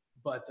that.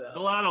 But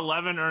allowed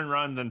 11 earned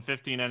runs and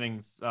 15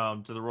 innings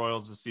to the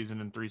Royals this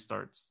season in 3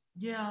 starts.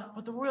 Yeah,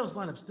 but the Royals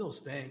lineup still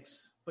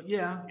stinks. But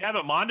yeah,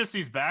 but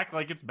Mondesi's back.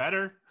 Like it's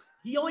better.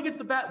 He only gets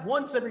the bat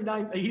once every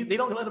 9. They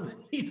don't let him.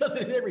 He does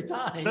it every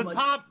time.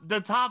 The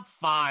top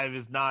 5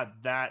 is not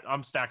that.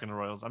 I'm stacking the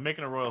Royals. I'm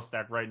making a Royal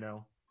stack right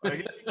now.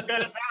 Like,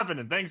 it's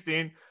happening. Thanks,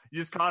 Dean. You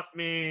just cost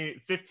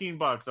me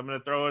 $15. I'm going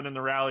to throw it in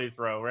the rally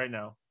throw right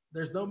now.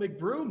 There's no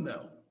McBroom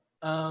though.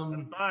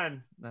 That's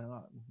fine.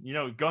 You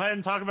know, go ahead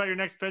and talk about your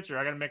next pitcher.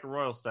 I got to make a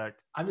Royal stack.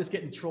 I'm just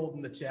getting trolled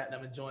in the chat, and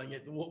I'm enjoying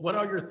it. What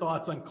are your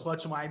thoughts on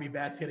clutch Miami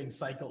bats hitting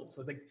cycles?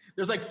 I think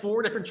there's like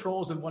 4 different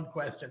trolls in one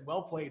question.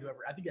 Well played, whoever.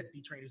 I think that's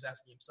D-Train who's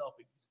asking himself.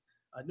 Because,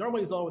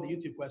 normally he's all with the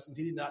YouTube questions.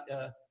 He did not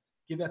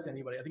give that to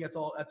anybody. I think that's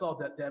all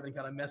that Devin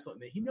kind of messed with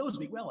me. He knows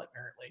me well,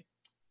 apparently.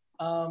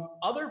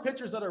 Other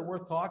pitchers that are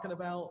worth talking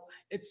about,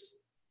 it's,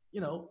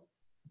 you know,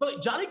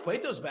 but Johnny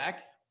Cueto's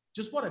back.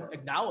 Just want to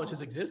acknowledge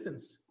his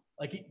existence.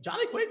 Like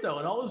Johnny Cueto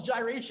and all his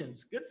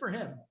gyrations, good for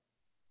him.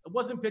 It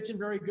wasn't pitching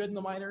very good in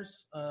the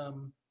minors.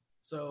 And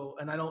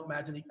I don't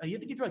imagine I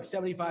think he threw like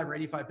 75 or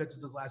 85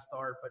 pitches his last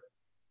start, but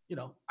you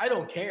know, I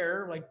don't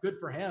care. Like, good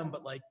for him,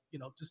 but like, you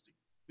know, just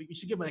you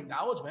should give him an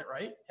acknowledgement,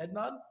 right? Head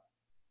nod.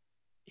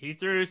 He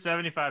threw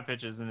 75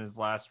 pitches in his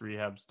last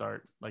rehab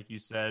start, like you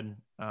said.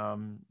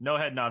 No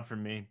head nod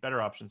from me.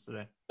 Better options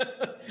today.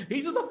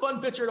 He's just a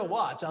fun pitcher to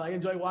watch. I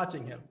enjoy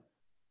watching him.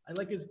 I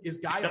like his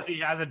guy. Because he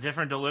has a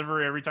different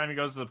delivery every time he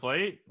goes to the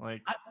plate.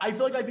 Like, I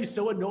feel like I'd be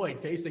so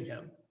annoyed facing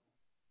him.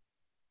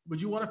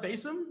 Would you want to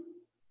face him?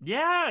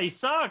 Yeah, he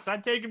sucks.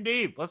 I'd take him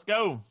deep. Let's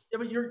go. Yeah,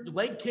 but your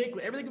leg kick,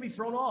 everything could be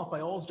thrown off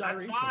by all his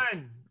gyrations. That's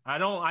fine.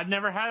 I'd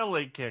never had a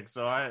leg kick,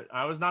 so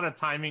I was not a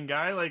timing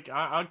guy. Like,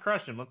 I'd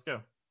crush him. Let's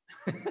go.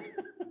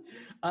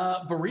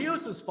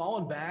 Barrios has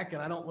fallen back,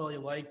 and I don't really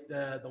like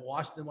the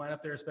Washington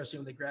lineup there, especially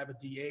when they grab a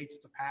DH.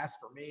 It's a pass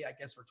for me, I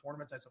guess, for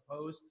tournaments, I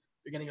suppose.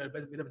 You're getting a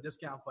bit of a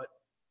discount, but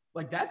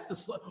Like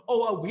that's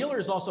Wheeler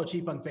is also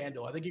cheap on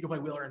FanDuel. I think you can play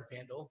Wheeler on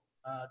FanDuel.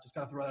 Just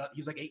gotta throw that out.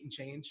 He's like 8 and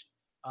change.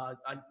 On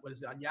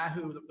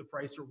Yahoo, the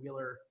price for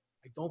Wheeler,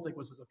 I don't think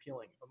was as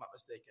appealing, if I'm not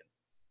mistaken.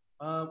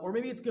 Or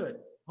maybe it's good.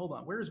 Hold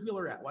on, where's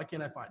Wheeler at? Why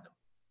can't I find him?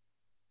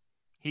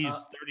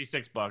 He's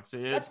 $36.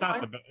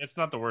 It's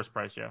not the worst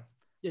price, yeah.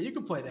 Yeah, you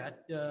can play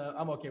that.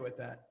 I'm okay with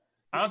that.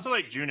 I also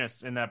like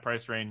Junis in that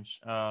price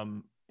range.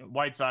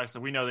 White Sox,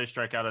 we know they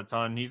strike out a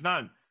ton. He's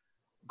not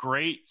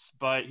great,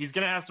 but he's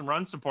going to have some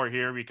run support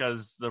here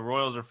because the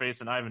Royals are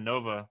facing Ivan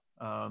Nova.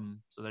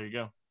 So there you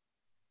go.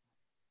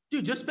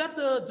 Dude, just bet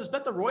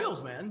the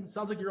Royals, man.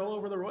 Sounds like you're all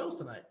over the Royals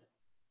tonight.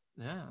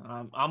 Yeah,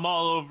 I'm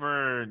all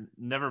over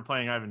never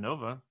playing Ivan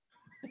Nova.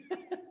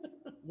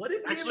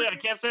 Actually, I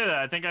can't say that.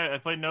 I think I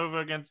played Nova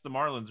against the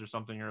Marlins or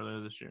something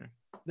earlier this year.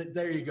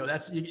 There you go.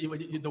 That's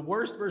the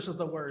worst versus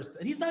the worst.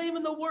 And he's not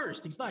even the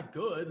worst. He's not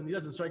good, and he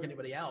doesn't strike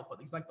anybody out, but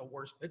he's like the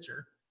worst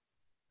pitcher.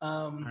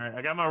 All right,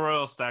 I got my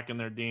Royals stack in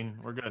there, Dean.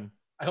 We're good.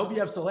 I hope you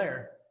have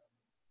Soler.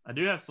 I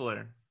do have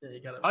Soler. Yeah,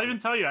 you got. I'll even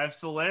tell you, I have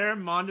Soler,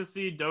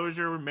 Mondesi,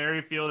 Dozier,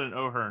 Merrifield, and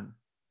O'Hearn.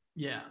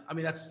 Yeah, I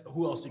mean that's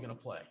who else are you going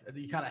to play?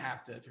 You kind of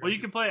have to. Well, you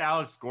can play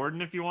Alex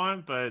Gordon if you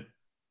want, but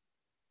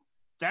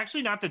it's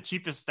actually not the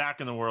cheapest stack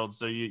in the world,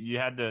 so you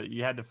had to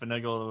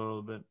finagle a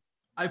little bit.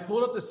 I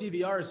pulled up the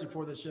CVRs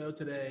before the show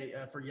today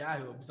for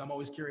Yahoo because I'm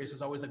always curious.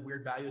 There's always like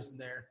weird values in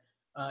there.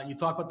 You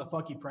talk about the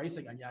funky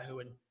pricing on Yahoo,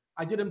 and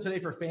I did them today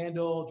for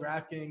FanDuel,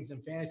 DraftKings,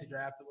 and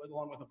FantasyDraft,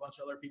 along with a bunch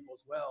of other people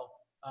as well.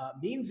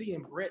 Meansy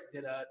and Britt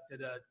did a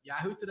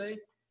Yahoo today,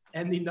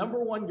 and the number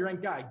one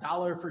ranked guy,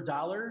 dollar for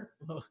dollar,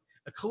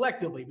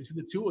 collectively between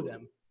the two of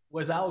them,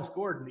 was Alex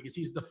Gordon because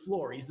he's the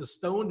floor. He's the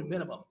stoned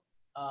minimum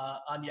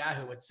on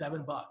Yahoo at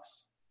 $7.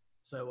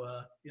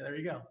 So, there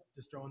you go.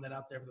 Just throwing that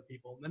out there for the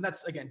people. And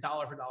that's, again,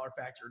 dollar for dollar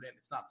factored in.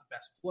 It's not the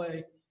best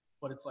play,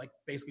 but it's like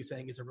basically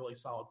saying he's a really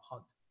solid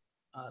punt.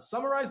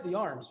 Summarize the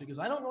arms because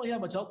I don't really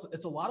have much else.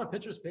 It's a lot of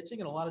pitchers pitching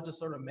and a lot of just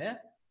sort of meh.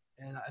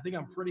 And I think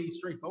I'm pretty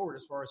straightforward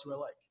as far as who I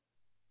like.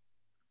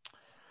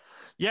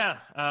 Yeah,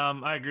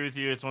 I agree with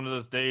you. It's one of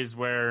those days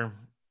where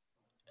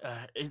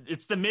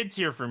it's the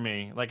mid-tier for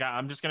me. Like,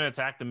 I'm just going to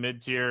attack the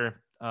mid-tier.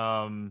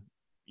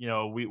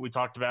 We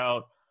talked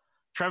about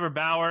Trevor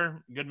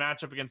Bauer, good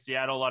matchup against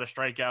Seattle, a lot of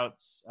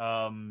strikeouts.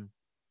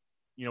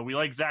 We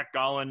like Zach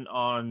Gallen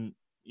on,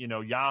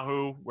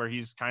 Yahoo, where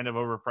he's kind of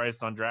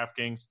overpriced on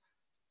DraftKings.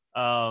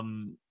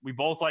 We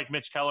both like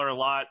Mitch Keller a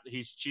lot.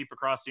 He's cheap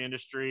across the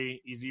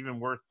industry. He's even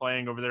worth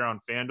playing over there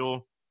on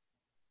FanDuel,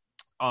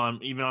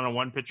 even on a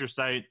one-pitcher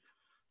site.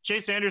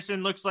 Chase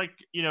Anderson looks like,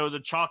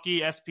 the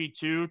chalky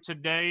SP2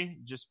 today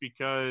just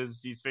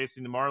because he's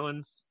facing the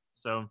Marlins.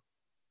 So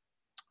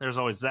there's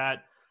always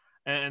that.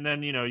 And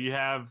then, you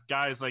have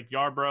guys like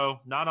Yarbrough,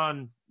 not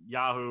on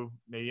Yahoo,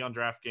 maybe on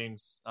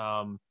DraftKings,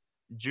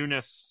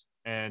 Junis,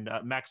 and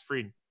Max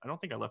Fried. I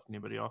don't think I left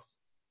anybody off.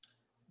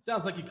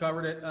 Sounds like you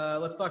covered it.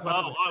 Let's talk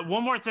about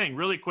one more thing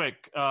really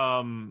quick.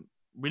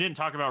 We didn't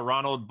talk about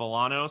Ronald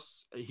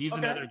Bolanos. He's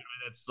another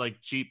guy that's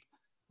like cheap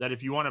that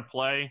if you want to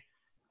play,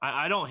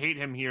 I don't hate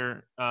him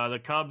here. The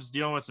Cubs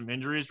dealing with some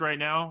injuries right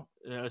now,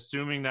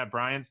 assuming that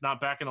Bryant's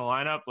not back in the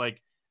lineup. Like,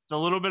 it's a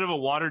little bit of a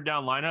watered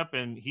down lineup,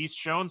 and he's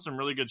shown some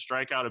really good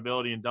strikeout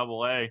ability in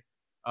Double-A.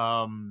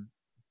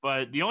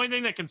 But the only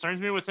thing that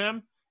concerns me with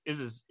him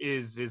is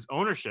his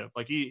ownership.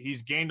 Like,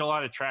 he's gained a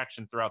lot of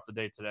traction throughout the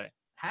day today.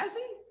 Has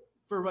he?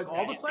 For like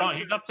all the sites? No,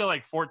 he's up to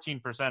like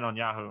 14% on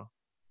Yahoo.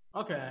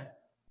 Okay.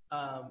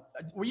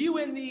 Were you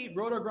in the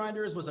Roto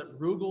Grinders? Was it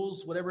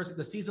Rugel's, whatever,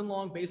 the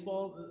season-long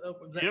baseball? Yep.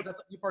 Is that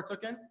something you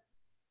partook in?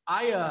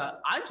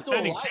 I'm still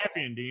defending alive.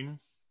 champion, Dean.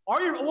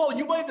 Are you? Well,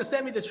 you might have to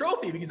send me the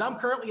trophy because I'm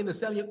currently in the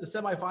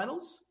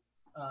semifinals.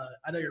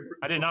 I know you're.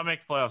 I did not make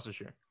the playoffs this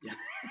year.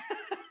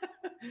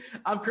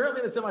 I'm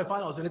currently in the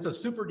semifinals, and it's a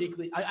super deep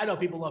league. I know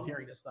people love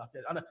hearing this stuff.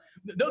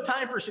 No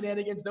time for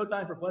shenanigans, no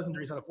time for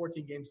pleasantries on a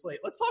 14-game slate.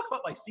 Let's talk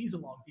about my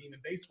season-long team in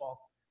baseball.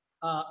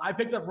 I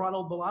picked up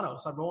Ronald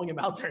Bolanos. I'm rolling him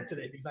out there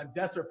today because I'm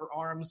desperate for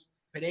arms.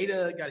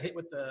 Pineda got hit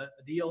with the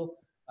deal.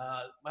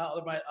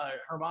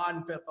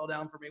 Herman fell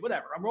down for me.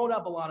 Whatever. I'm rolling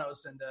out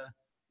Bolanos and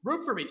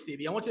root for me,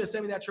 Stevie. I want you to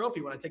send me that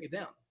trophy when I take it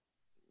down.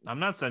 I'm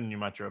not sending you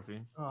my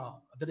trophy. Oh,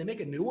 did they make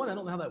a new one? I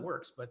don't know how that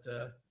works, but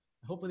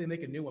hopefully they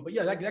make a new one. But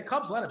yeah, that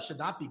Cubs lineup should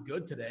not be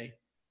good today.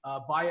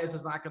 Baez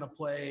is not going to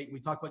play. We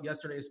talked about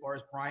yesterday as far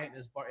as Bryant and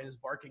his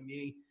barking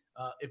knee.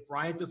 If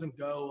Bryant doesn't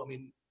go, I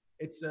mean,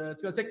 it's going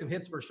to take some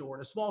hits for sure.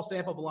 And a small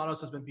sample, Bolanos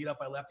has been beat up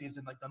by lefties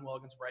and done well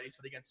against righties.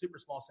 But again, super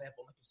small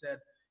sample. Like you said,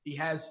 he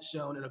has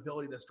shown an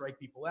ability to strike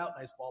people out.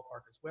 Nice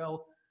ballpark as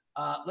well.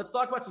 Let's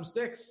talk about some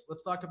sticks.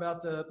 Let's talk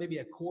about maybe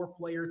a core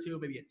player or two,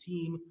 maybe a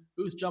team.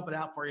 Who's jumping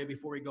out for you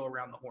before we go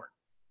around the horn?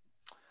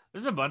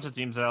 There's a bunch of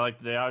teams that I like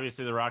today.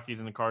 Obviously, the Rockies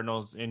and the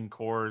Cardinals in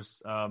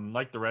cores.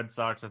 Like the Red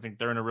Sox, I think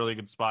they're in a really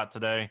good spot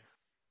today.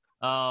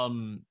 I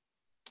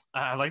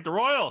like the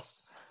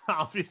Royals,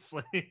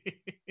 obviously.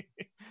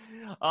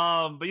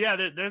 But yeah,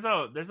 there's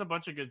a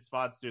bunch of good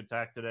spots to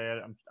attack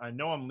today. I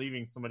know I'm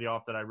leaving somebody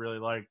off that I really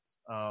liked.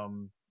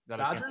 That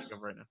Dodgers? I can't think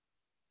of right now.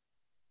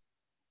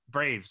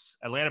 Braves,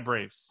 Atlanta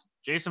Braves.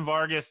 Jason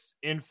Vargas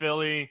in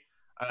Philly,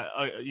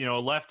 a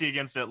lefty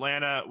against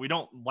Atlanta. We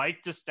don't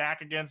like to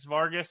stack against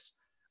Vargas,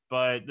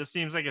 but this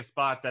seems like a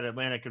spot that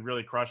Atlanta could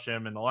really crush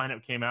him. And the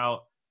lineup came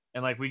out,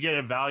 and we get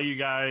a value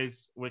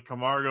guys with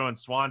Camargo and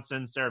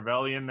Swanson,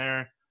 Cervelli in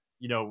there.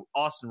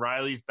 Austin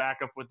Riley's back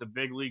up with the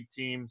big league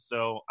team.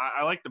 So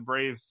I like the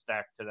Braves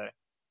stack today.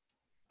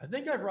 I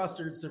think I've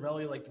rostered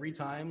Cervelli 3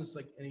 times,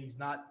 and he's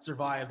not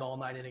survived all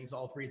 9 innings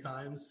all 3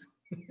 times.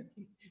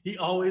 He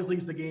always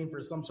leaves the game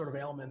for some sort of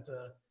ailment,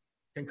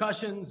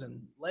 concussions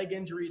and leg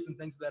injuries and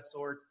things of that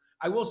sort.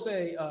 I will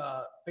say,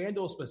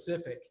 FanDuel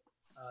specific,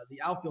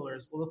 the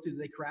outfielders, well, let's see, did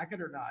they crack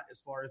it or not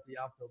as far as the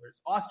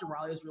outfielders? Austin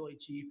Riley is really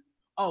cheap.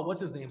 Oh,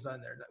 what's his name's on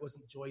there? That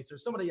wasn't Joyce.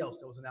 There's somebody else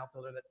that was an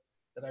outfielder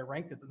that I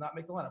ranked that did not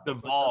make the lineup.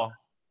 Duvall.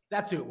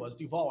 That's who it was.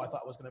 Duvall I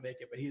thought was going to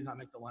make it, but he did not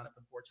make the lineup,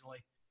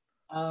 unfortunately.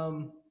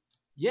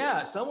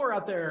 Yeah, somewhere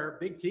out there,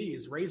 Big T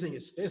is raising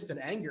his fist in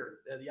anger.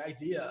 The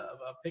idea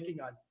of picking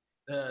on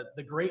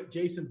the great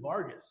Jason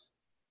Vargas,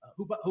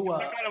 who pick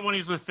on him when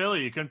he's with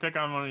Philly. You couldn't pick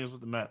on him when he was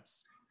with the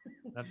Mets.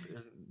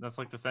 That's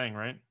the thing,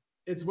 right?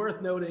 It's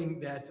worth noting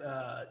that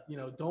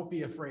don't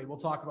be afraid. We'll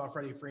talk about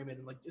Freddie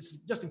Freeman,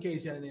 just in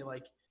case you had any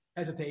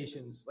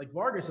hesitations.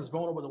 Vargas is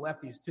vulnerable to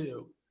lefties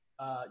too.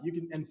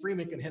 And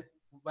Freeman can hit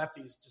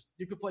lefties.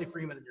 You could play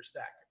Freeman in your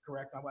stack,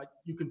 correct?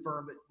 You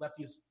confirm that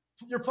lefties.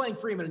 You're playing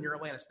Freeman in your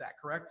Atlanta stack,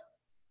 correct?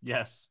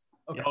 Yes.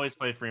 Okay. You always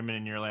play Freeman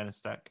in your Atlanta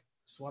stack.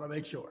 Just want to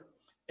make sure.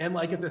 And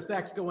if the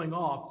stack's going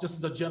off, just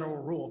as a general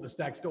rule, if the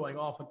stack's going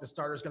off, the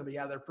starter's going to be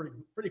out of there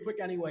pretty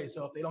quick anyway.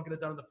 So if they don't get it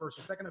done in the first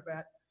or second at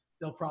bat,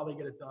 they'll probably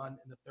get it done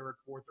in the third,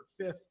 fourth, or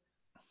fifth.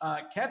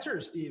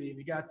 Catchers, Stevie,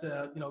 we got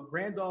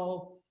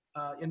Grandal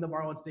in the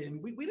Marlins Stadium.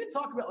 We didn't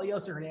talk about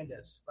Leosa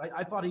Hernandez.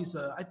 I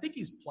think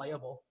he's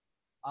playable.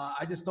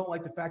 I just don't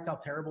like the fact how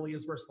terrible he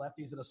is versus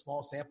lefties in a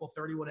small sample.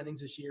 31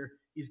 innings this year.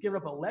 He's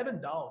given up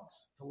 11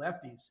 dogs to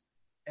lefties.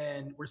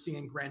 And we're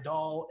seeing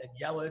Grandal and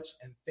Yelich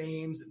and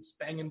Thames and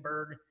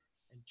Spangenberg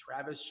and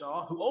Travis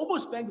Shaw, who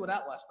almost banged one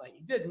out last night.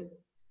 He didn't.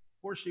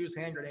 Horseshoes,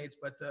 hand grenades,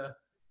 but,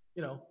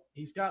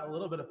 he's got a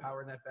little bit of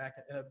power in that bat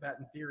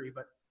in theory.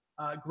 But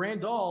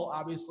Grandal,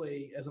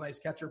 obviously, has a nice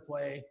catcher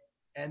play.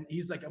 And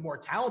he's a more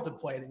talented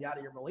play than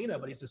Yadier Molina,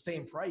 but he's the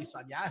same price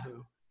on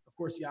Yahoo. Of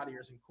course,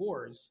 Yadier's in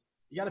Coors.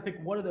 You got to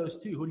pick one of those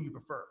two. Who do you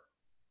prefer?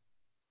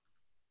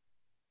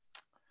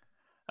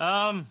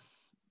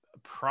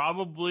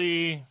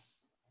 Probably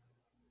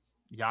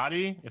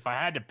Yachty. If I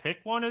had to pick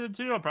one of the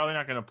two, I'm probably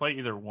not going to play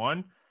either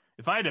one.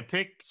 If I had to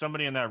pick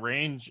somebody in that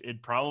range,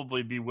 it'd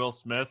probably be Will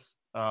Smith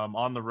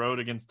on the road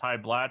against Ty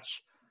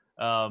Blatch.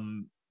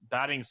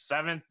 Batting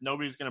 7th,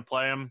 nobody's going to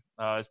play him.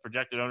 His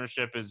projected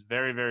ownership is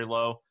very, very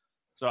low.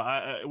 So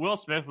Will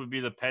Smith would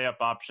be the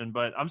pay-up option.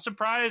 But I'm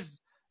surprised,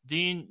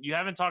 Dean, you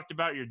haven't talked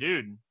about your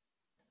dude.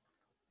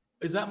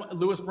 Is that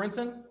Lewis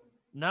Brinson?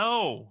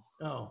 No.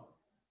 Oh.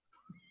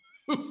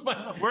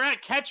 We're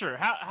at catcher.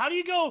 How do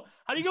you go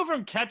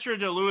from catcher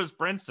to Lewis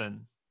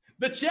Brinson?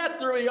 The chat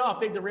threw me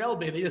off. They derailed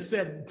me. They just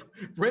said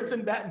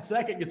Brinson batting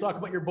second. You talk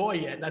about your boy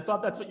yet? And I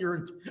thought that's what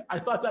you're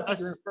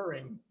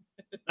inferring.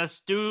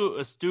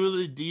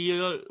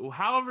 Astudio,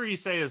 however you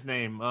say his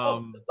name.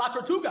 La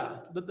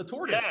Tortuga, the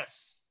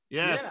tortoise.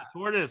 Yes, the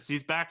tortoise.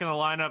 He's back in the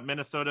lineup.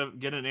 Minnesota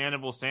getting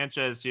Anibal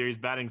Sanchez here. He's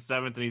batting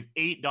 7th, and he's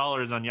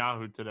 $8 on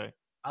Yahoo today.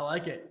 I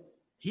like it.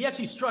 He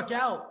actually struck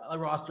out. I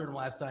rostered him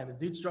last time. The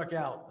dude struck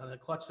out in a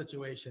clutch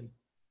situation.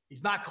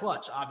 He's not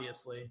clutch,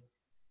 obviously.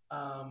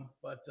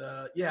 But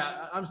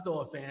I'm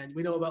still a fan.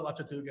 We know about La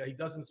Tortuga. He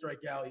doesn't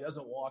strike out. He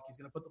doesn't walk. He's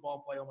going to put the ball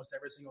in play almost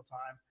every single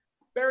time.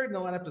 Buried in the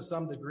lineup to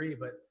some degree,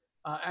 but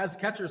as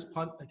catcher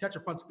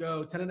punts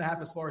go,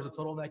 10.5 as far as the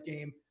total in that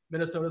game.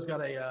 Minnesota's got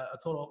a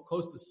total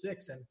close to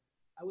 6. And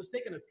I was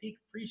taking a peek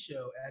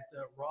pre-show at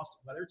Ross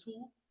Weather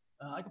Tool.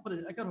 I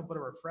got to put a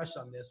refresh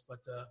on this, but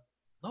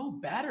low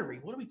battery.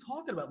 What are we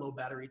talking about? Low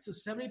battery. It's a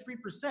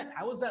 73%.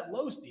 How is that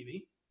low,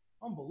 Stevie?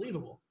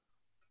 Unbelievable.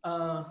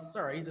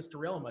 Sorry, just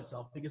derailing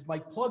myself because my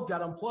plug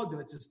got unplugged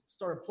and it just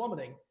started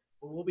plummeting.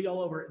 But we'll be all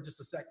over it in just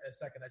a second.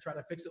 I tried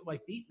to fix it with my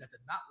feet and that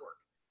did not work.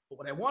 But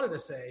what I wanted to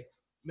say,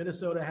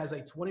 Minnesota has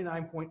a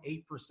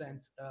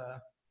 29.8%.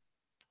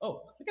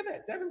 Oh, look at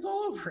that. Devin's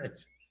all over it.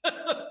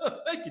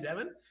 Thank you,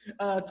 Devin.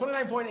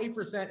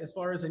 29.8% as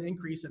far as an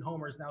increase in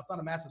homers. Now, it's not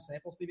a massive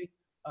sample, Stevie.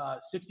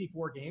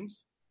 64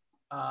 games.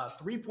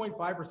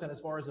 3.5% as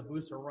far as a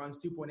boost for runs.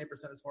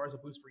 2.8% as far as a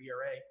boost for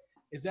ERA.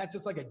 Is that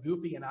just like a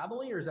goofy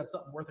anomaly, or is that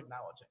something worth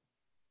acknowledging?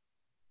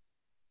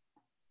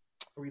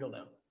 Or we don't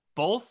know.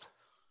 Both?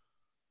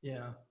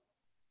 Yeah.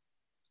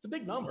 It's a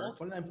big number,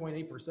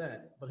 29.8%.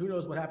 But who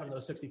knows what happened in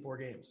those 64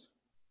 games?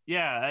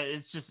 Yeah,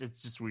 it's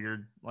just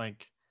weird.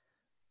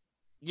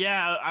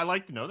 Yeah, I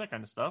like to know that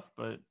kind of stuff,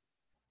 but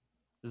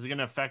is it going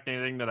to affect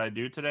anything that I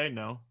do today?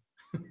 No.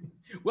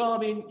 Well, I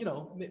mean,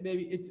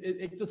 maybe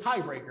it's a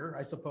tiebreaker,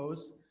 I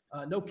suppose.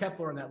 No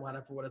Kepler in that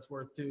lineup for what it's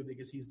worth, too,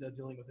 because he's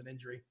dealing with an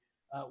injury.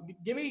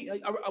 Give me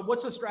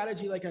what's the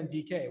strategy like on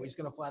DK? We're just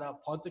going to flat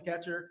out punt the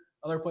catcher.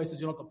 Other places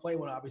you don't have to play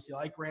one, obviously. I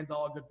like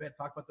Grandal a good bit.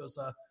 Talk about those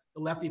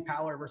the lefty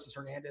Power versus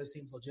Hernandez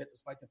seems legit,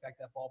 despite the fact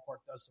that ballpark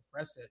does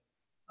suppress it.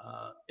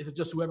 Is it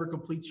just whoever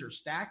completes your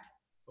stack?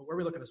 But where are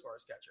we looking as far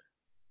as catcher?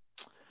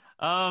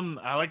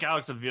 I like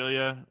Alex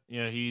Avila.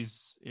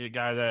 He's a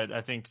guy that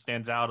I think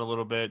stands out a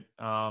little bit.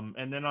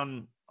 And then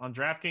on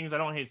DraftKings, I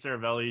don't hate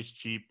Saravelli. He's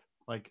cheap.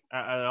 Like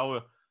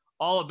I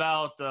all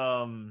about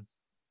the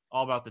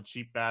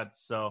cheap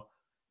bats. So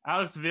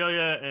Alex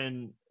Avila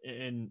and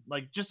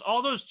like just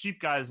all those cheap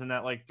guys in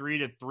that like 3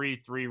 to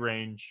 3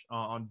 range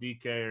on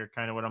DK are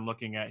kind of what I'm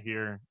looking at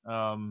here.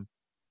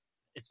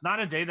 It's not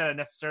a day that I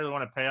necessarily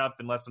want to pay up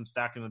unless I'm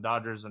stacking the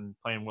Dodgers and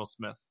playing Will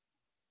Smith.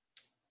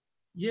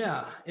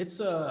 Yeah, it's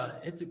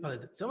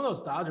but some of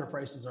those Dodger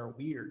prices are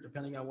weird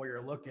depending on where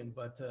you're looking.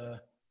 But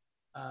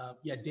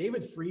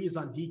David Freese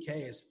on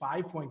DK is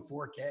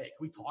 5.4K. Can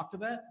we talk to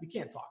that? We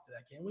can't talk to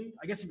that, can we?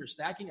 I guess if you're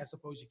stacking, I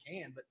suppose you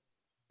can. But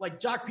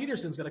like Jock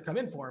Peterson's going to come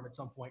in for him at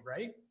some point,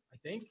 right? I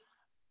think.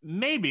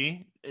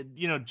 Maybe.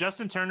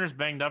 Justin Turner's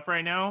banged up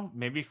right now.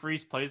 Maybe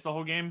Freese plays the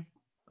whole game.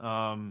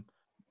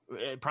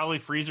 Probably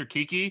Freese or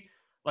Kiki.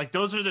 Like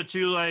those are the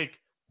two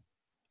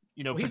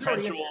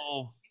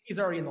potential. He's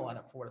already in the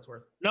lineup for what it's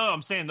worth. No,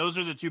 I'm saying those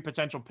are the two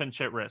potential pinch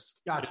hit risks.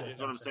 Gotcha. Is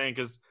what I'm saying,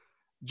 because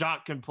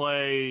Jock can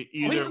play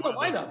either. He's in the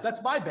lineup.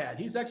 That's my bad.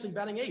 He's actually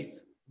batting 8th.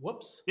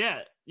 Whoops.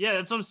 Yeah,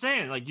 that's what I'm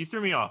saying. Like you threw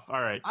me off. All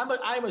right. I'm a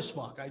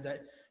schmuck.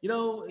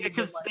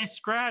 Because they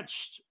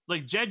scratched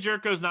like Jed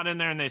Jerko's not in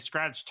there, and they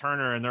scratched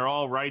Turner, and they're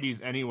all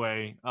righties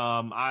anyway.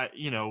 I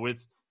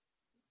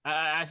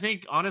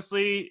think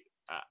honestly,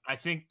 I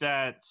think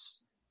that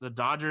the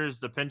Dodgers,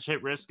 the pinch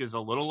hit risk is a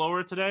little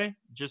lower today,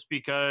 just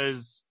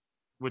because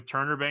with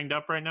Turner banged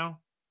up right now.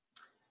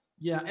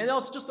 Yeah, and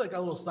also just like a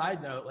little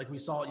side note, like we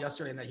saw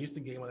yesterday in that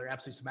Houston game where they're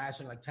absolutely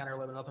smashing like 10 or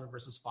 11-0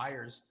 versus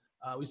Fires.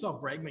 We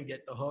saw Bregman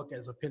get the hook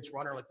as a pinch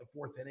runner like the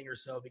 4th inning or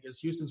so, because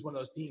Houston's one of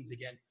those teams.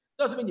 Again,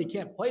 doesn't mean you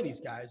can't play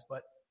these guys,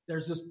 but they're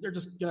just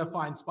going to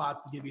find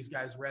spots to give these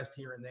guys rest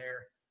here and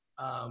there,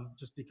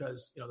 just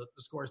because the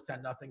score is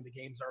 10-0, the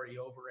game's already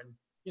over, and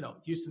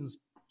Houston's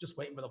just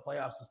waiting for the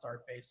playoffs to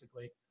start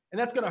basically, and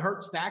that's going to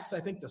hurt stacks I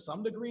think to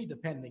some degree,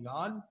 depending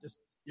on just.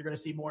 You're going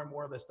to see more and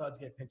more of the studs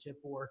get pinch hit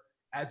for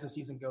as the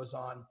season goes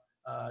on,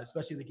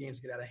 especially the games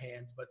get out of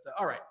hand. But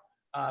all right,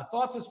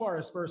 thoughts as far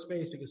as first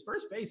base, because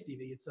first base,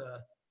 Stevie, it's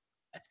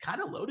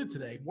kind of loaded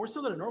today, more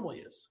so than it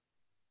normally is.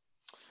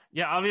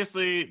 Yeah,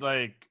 obviously,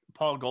 like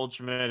Paul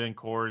Goldschmidt and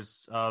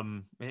Coors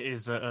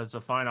is a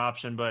fine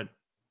option, but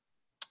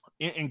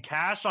in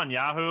cash on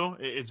Yahoo,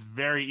 it's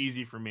very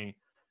easy for me.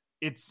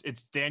 It's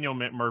Daniel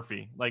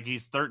Murphy. Like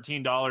he's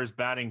 $13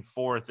 batting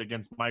 4th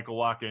against Michael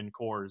Wacha and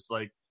Coors.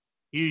 Like.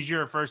 He's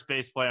your first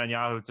base play on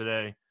Yahoo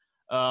today.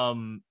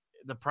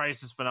 The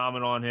price is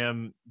phenomenal on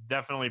him.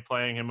 Definitely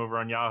playing him over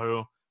on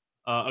Yahoo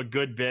a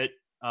good bit,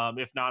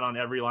 if not on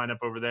every lineup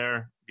over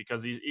there,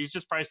 because he's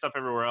just priced up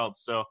everywhere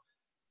else. So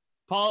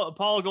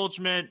Paul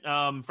Goldschmidt,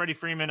 Freddie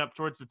Freeman up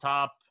towards the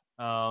top.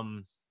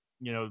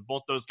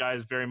 Both those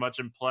guys very much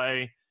in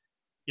play.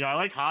 I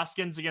like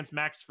Hoskins against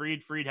Max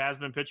Fried. Fried has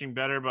been pitching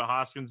better, but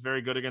Hoskins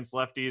very good against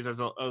lefties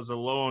as a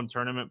low-owned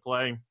tournament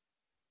play.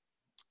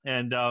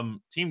 And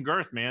Team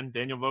Girth, man,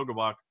 Daniel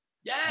Vogelbach.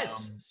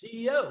 Yes,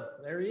 CEO.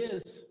 There he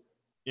is.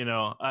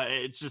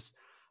 It's just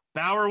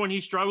Bauer when he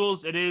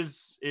struggles.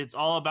 It's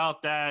all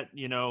about that,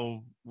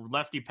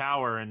 lefty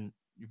power. And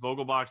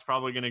Vogelbach's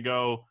probably going to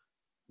go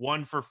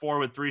 1 for 4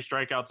 with 3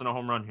 strikeouts and a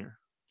home run here.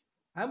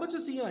 How much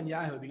is he on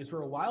Yahoo? Because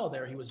for a while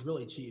there, he was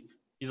really cheap.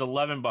 He's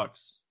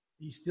 $11.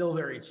 He's still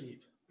very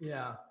cheap.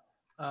 Yeah.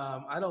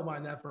 I don't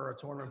mind that for a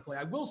tournament play.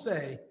 I will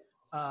say,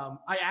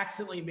 I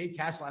accidentally made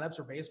cash lineups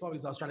for baseball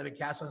because I was trying to make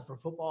cash lineups for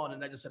football, and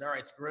then I just said, all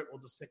right, screw it.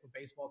 We'll just stick with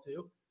baseball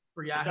too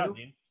for Yahoo.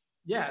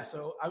 Yeah,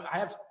 so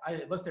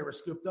unless they were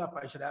scooped up,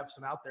 I should have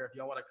some out there if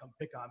y'all want to come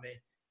pick on me.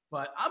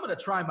 But I'm going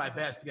to try my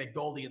best to get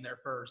Goldie in there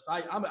first.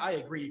 I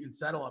agree you can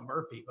settle on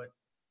Murphy,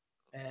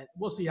 and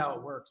we'll see how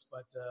it works.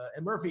 But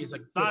and Murphy is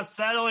not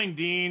settling,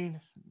 Dean.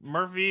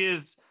 Murphy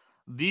is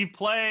the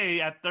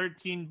play at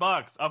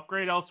 $13.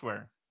 Upgrade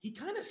elsewhere. He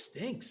kind of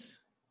stinks.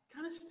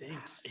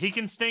 He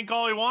can stink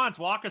all he wants.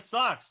 Wacha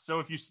sucks. So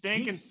if you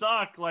stink and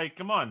suck, like,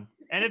 come on.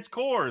 And it's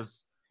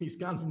Coors. He's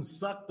gone from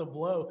suck to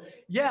blow.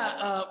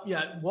 Yeah.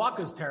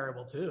 Wacha's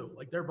terrible too.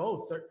 Like they're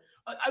both.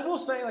 I will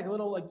say like a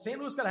little like St.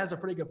 Louis has a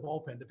pretty good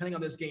bullpen depending on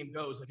this game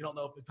goes. Like you don't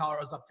know if the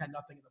Colorado's up 10-0 in the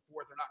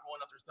 4th. They're not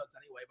going up their studs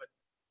anyway. But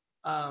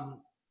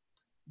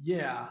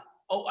yeah.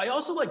 Oh, I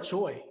also like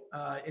Choi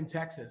in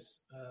Texas.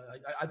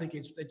 I think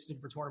he's interesting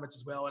for tournaments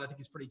as well, and I think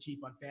he's pretty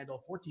cheap on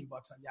FanDuel, $14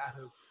 on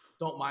Yahoo.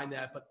 Don't mind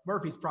that, but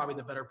Murphy's probably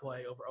the better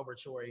play over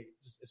Choi,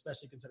 just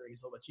especially considering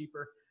he's a little bit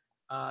cheaper.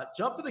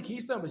 Jump to the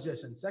Keystone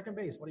position, second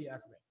base. What do you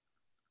have for me?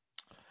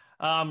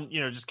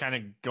 Just kind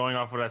of going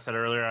off what I said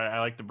earlier, I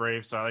like the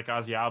Braves, so I like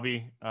Ozzie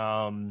Albies.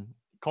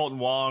 Colton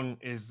Wong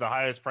is the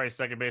highest priced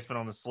second baseman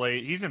on the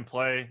slate. He's in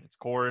play. It's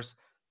Coors.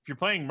 If you're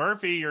playing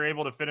Murphy, you're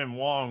able to fit in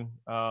Wong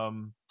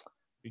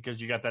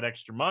because you got that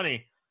extra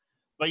money.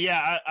 But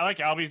yeah, I like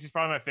Albies. He's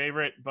probably my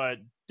favorite, but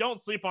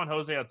don't sleep on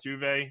Jose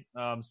Altuve,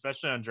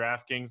 especially on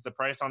DraftKings. The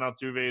price on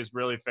Altuve is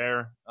really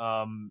fair.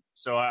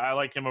 So I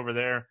like him over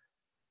there.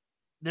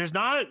 There's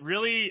not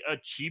really a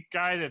cheap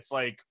guy that's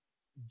like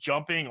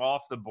jumping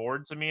off the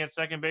board to me at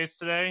second base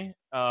today.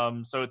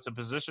 So it's a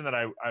position that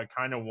I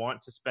kind of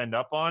want to spend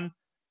up on.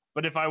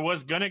 But if I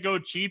was going to go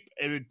cheap,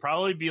 it would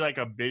probably be like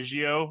a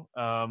Biggio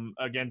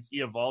against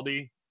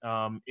Eovaldi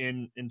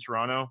in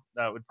Toronto.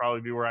 That would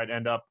probably be where I'd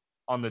end up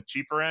on the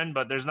cheaper end.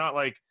 But there's not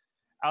like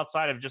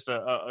outside of just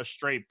a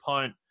straight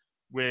punt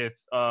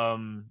with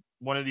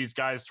one of these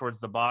guys towards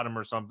the bottom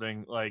or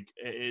something. Like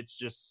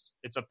it's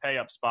a pay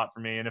up spot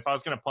for me. And if I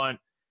was going to punt,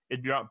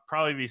 it'd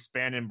probably be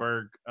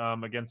Spangenberg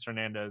against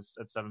Hernandez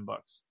at $7.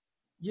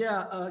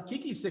 Yeah,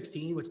 Kiki's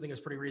 16, which I think is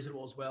pretty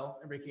reasonable as well.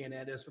 Enrique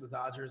Hernandez for the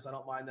Dodgers, I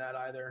don't mind that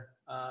either.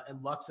 And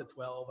Lux at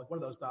 12, like one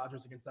of those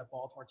Dodgers against that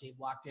Baltimore team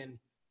locked in.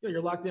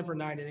 You're locked in for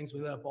 9 innings.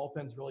 With that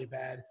bullpen's really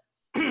bad.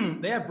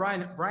 They have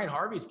Brian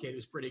Harvey's kid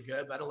who's pretty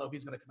good, but I don't know if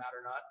he's going to come out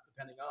or not,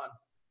 depending on.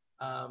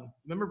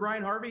 Remember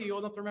Brian Harvey? You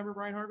old enough to remember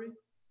Brian Harvey?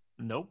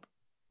 Nope.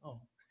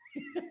 Oh.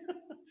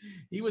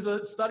 He was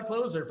a stud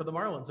closer for the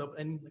Marlins,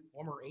 and like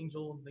former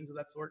Angel and things of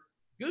that sort.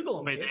 Google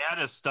him. Wait, they had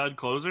a stud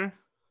closer?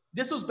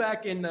 This was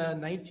back in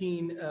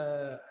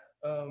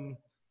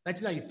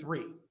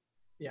 1993.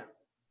 Yeah.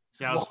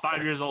 Yeah, I was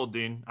 5 years old,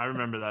 Dean. I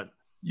remember that.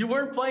 You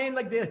weren't playing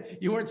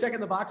you weren't checking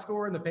the box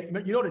score in the paper.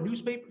 You know the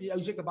newspaper? You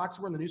check the box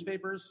score in the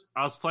newspapers?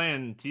 I was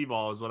playing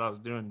T-ball is what I was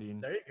doing, Dean.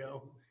 There you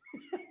go.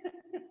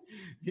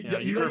 Yeah,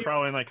 you were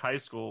probably in like high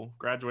school,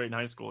 graduating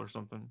high school or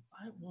something.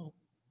 Well,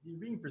 you're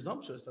being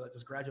presumptuous that I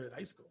just graduated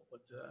high school.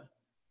 But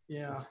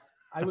yeah,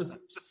 I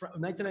was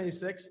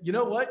 1996. You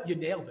know what? You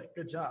nailed it.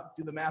 Good job.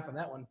 Do the math on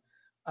that one.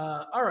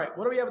 All right.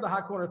 What do we have at the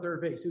hot corner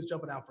third base? Who's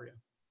jumping out for you?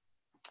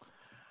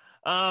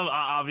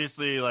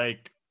 Obviously,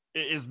 like,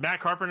 is Matt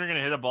Carpenter going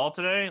to hit a ball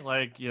today?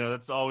 Like,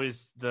 that's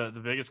always the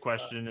biggest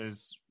question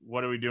is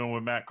what are we doing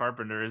with Matt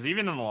Carpenter? Is he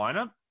even in the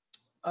lineup?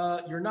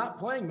 You're not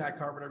playing Matt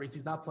Carpenter because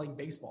he's not playing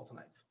baseball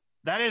tonight.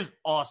 That is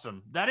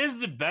awesome. That is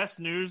the best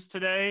news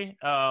today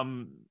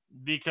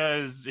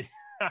because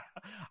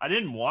I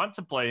didn't want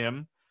to play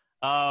him.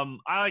 I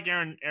like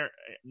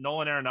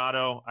Nolan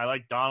Arenado. I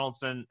like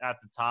Donaldson at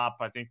the top.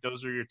 I think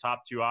those are your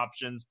top two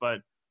options, but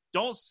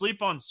don't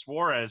sleep on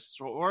Suarez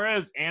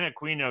and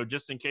Aquino,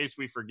 just in case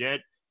we forget.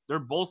 They're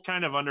both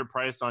kind of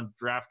underpriced on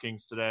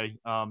DraftKings today,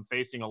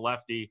 facing a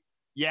lefty.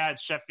 Yeah,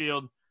 it's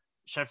Sheffield.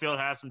 Sheffield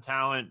has some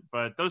talent,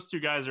 but those two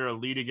guys are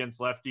elite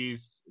against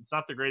lefties. It's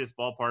not the greatest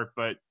ballpark,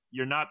 but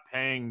you're not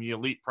paying the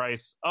elite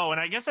price. Oh, and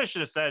I guess I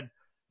should have said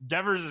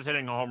Devers is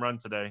hitting a home run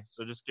today,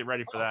 so just get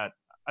ready for that.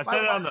 I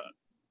said it on the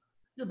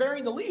 – You're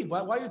burying the lead.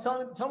 Why are you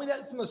tell me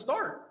that from the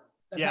start?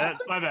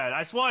 That's my bad.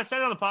 I said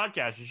it on the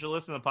podcast. You should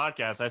listen to the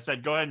podcast. I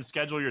said go ahead and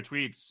schedule your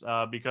tweets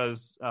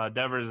because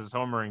Devers is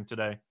homering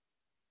today.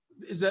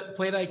 Is that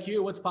plate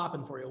IQ? What's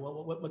popping for you?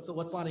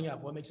 What's lining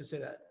up? What makes you say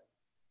that?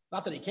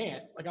 Not that he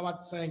can't. Like I'm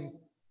not saying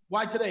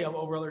why today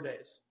over other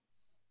days,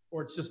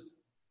 or it's just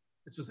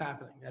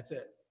happening. That's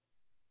it.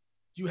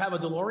 Do you have a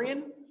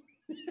DeLorean?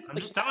 I'm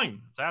just telling you,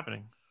 it's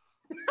happening.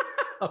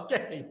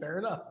 Okay, fair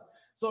enough.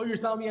 So you're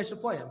telling me I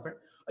should play him.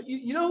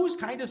 You know who's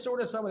kind of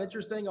sort of somewhat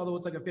interesting, although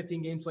it's like a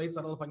 15-game slate, so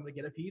I don't know if I'm going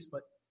to get a piece,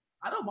 but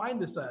I don't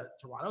mind this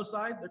Toronto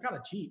side. They're kind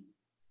of cheap.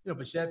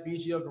 Bichette,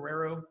 Biggio,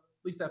 Guerrero,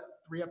 at least that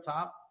 3 up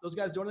top. Those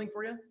guys do anything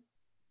for you?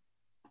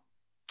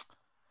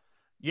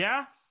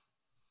 Yeah.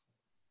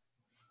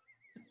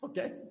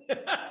 Okay.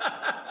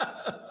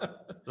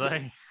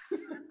 Like,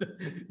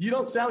 you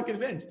don't sound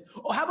convinced.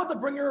 Oh, how about the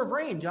bringer of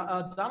rain,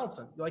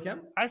 Donaldson? You like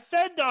him? I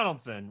said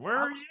Donaldson. Where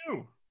are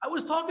you? I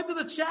was talking to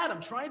the chat.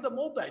 I'm trying to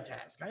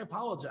multitask. I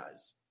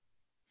apologize.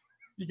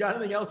 You got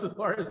anything else as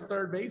far as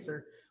third base,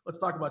 or let's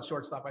talk about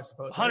shortstop, I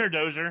suppose. Hunter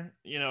Dozier.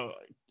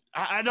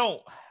 I don't.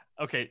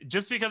 Okay,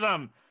 just because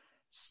I'm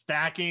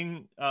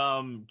stacking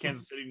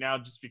Kansas City now,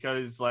 just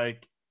because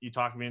like you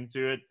talked me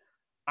into it.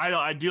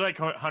 I do like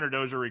Hunter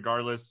Dozier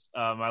regardless.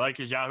 I like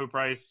his Yahoo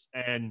price,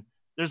 and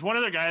there's one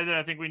other guy that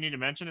I think we need to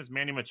mention is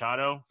Manny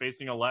Machado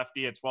facing a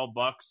lefty at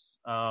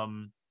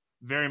 $12.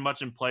 Very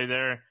much in play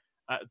there.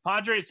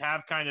 Padres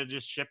have kind of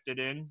just shipped it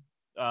in,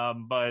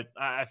 but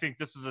I think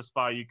this is a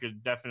spot you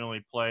could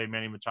definitely play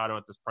Manny Machado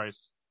at this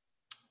price.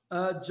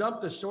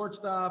 Jump to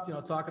shortstop,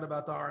 talking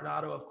about the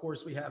Arenado. Of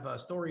course, we have a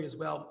Story as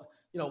well.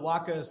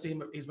 Waka,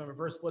 he's been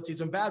reverse splits. He's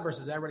been bad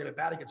versus everybody, but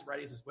bad against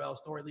righties as well.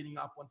 Story leading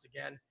off once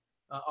again.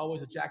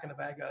 Always a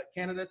jack-in-the-bag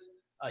candidate.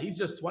 He's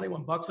just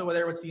 $21 over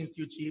there, which seems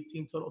too cheap.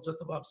 Team total just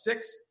above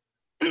 6.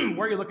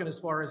 Where are you looking as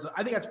far as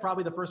I think that's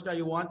probably the first guy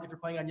you want if you're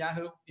playing on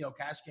Yahoo.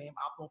 Cash game,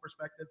 optimal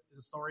perspective is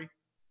a Story.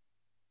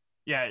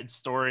 Yeah, it's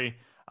Story.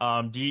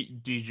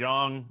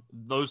 DeJong,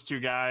 those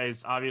two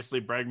guys. Obviously,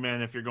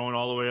 Bregman, if you're going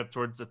all the way up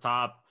towards the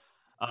top.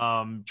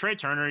 Trey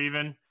Turner,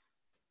 even.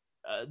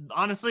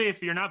 Honestly,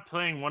 if you're not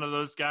playing one of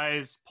those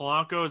guys,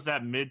 Polanco is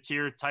that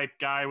mid-tier type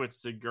guy with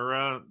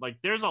Segura. Like,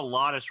 there's a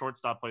lot of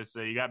shortstop plays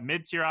today. You got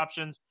mid-tier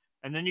options,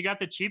 and then you got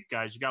the cheap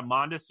guys. You got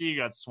Mondesi, you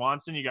got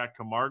Swanson, you got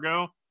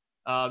Camargo.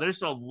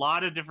 There's a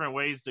lot of different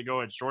ways to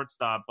go at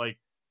shortstop. Like,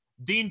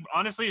 Dean,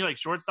 honestly, like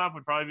shortstop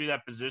would probably be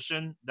that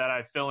position that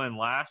I fill in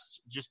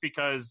last just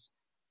because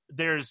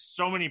there's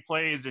so many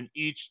plays in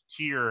each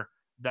tier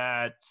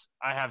that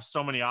I have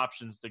so many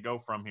options to go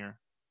from here.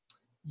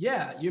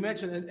 Yeah, you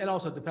mentioned, and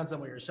also it depends on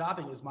where you're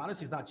shopping. Is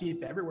Mondesi is not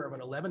cheap everywhere,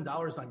 but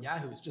 $11 on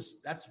Yahoo is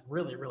that's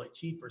really, really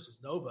cheap versus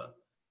Nova.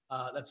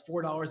 That's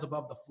 $4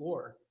 above the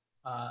floor.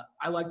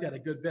 I like that a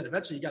good bit.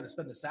 Eventually, you got to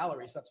spend the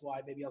salary, so that's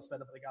why maybe I'll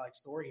spend up with a guy like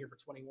Story here for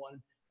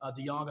 21.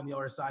 DeYoung on the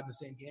other side in the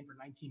same game for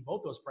 19.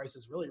 Both those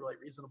prices really, really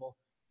reasonable,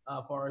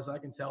 as far as I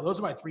can tell. Those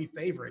are my three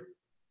favorite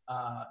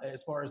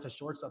as far as the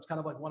shortstops. Kind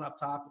of like one up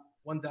top,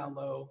 one down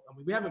low. I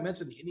mean, we haven't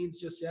mentioned the Indians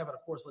just yet, but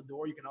of course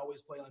Lindor, you can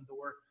always play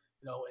Lindor.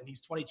 And he's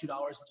 $22,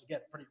 which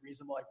again pretty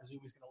reasonable. I presume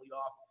he's going to lead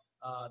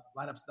off.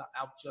 Lineup's not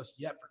out just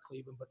yet for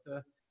Cleveland,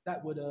 but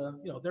that would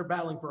they're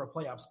battling for a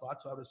playoff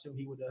spot, so I would assume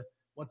he would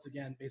once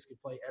again basically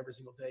play every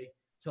single day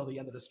till the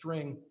end of the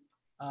string.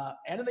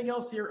 Anything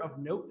else here of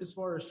note as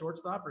far as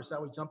shortstop, or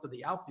shall we jump to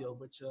the outfield,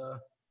 which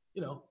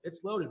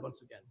it's loaded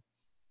once again?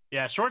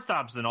 Yeah,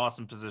 shortstop's an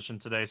awesome position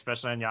today,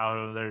 especially on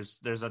Yahoo.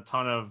 There's a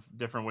ton of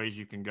different ways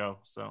you can go.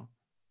 So.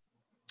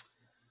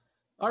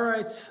 All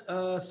right,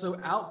 so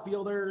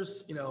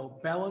outfielders,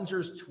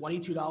 Bellinger's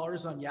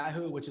 $22 on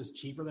Yahoo, which is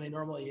cheaper than he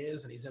normally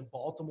is, and he's in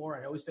Baltimore.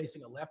 I know he's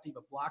facing a lefty,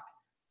 but Block,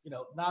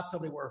 not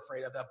somebody we're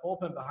afraid of. That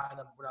bullpen behind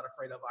him, we're not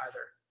afraid of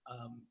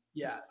either.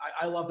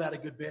 I love that a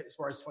good bit as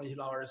far as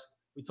 $22.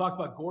 We talked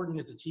about Gordon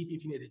as a cheapie.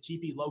 If you need a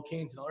cheapie, Low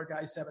Kane's another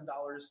guy, $7.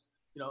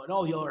 And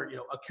all the other,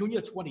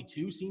 Acuna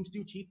 22 seems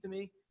too cheap to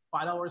me,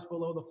 $5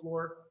 below the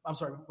floor. I'm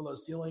sorry, below the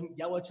ceiling.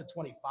 Yelich at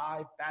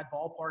 25, bad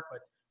ballpark,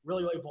 but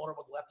really, really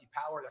vulnerable to lefty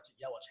power. That's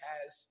what Yelich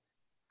has.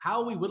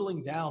 How are we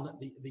whittling down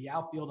the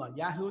outfield on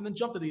Yahoo, and then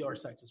jump to the other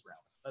sites as well?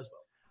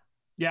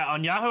 Yeah,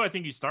 on Yahoo, I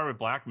think you start with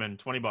Blackman,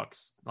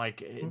 $20.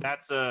 Like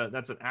that's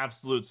an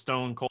absolute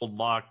stone cold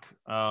lock.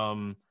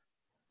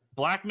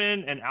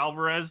 Blackman and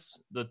Alvarez,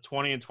 the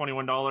 $20 and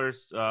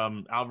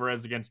 $21.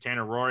 Alvarez against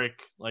Tanner Roark.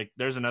 Like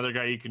there's another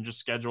guy you can just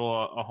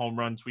schedule a home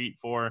run tweet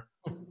for.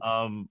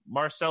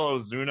 Marcell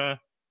Ozuna.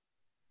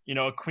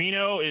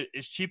 Aquino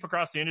is cheap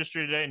across the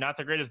industry today. Not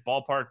the greatest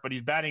ballpark, but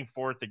he's batting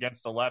fourth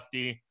against a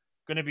lefty.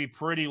 Going to be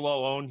pretty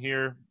low owned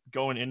here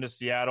going into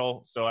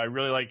Seattle. So I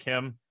really like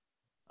him.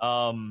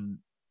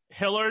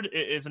 Hillard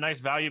is a nice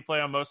value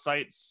play on most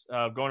sites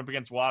going up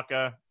against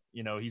Waka.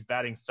 He's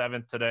batting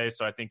seventh today,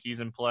 so I think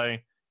he's in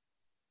play.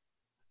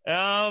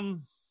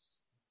 Hunter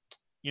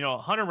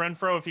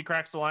Renfroe, if he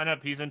cracks the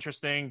lineup, he's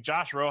interesting.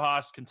 Josh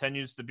Rojas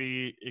continues to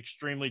be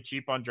extremely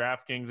cheap on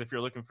DraftKings if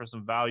you're looking for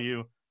some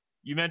value.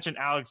 You mentioned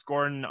Alex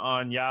Gordon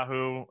on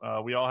Yahoo.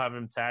 We all have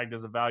him tagged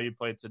as a value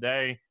play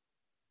today.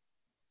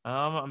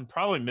 I'm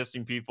probably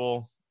missing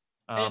people.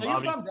 Are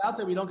you bummed out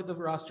that we don't get the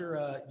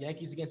roster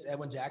Yankees against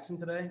Edwin Jackson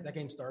today? That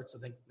game starts, I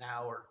think,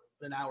 now or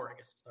an hour, I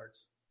guess it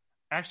starts.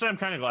 Actually, I'm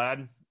kind of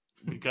glad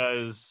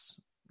because,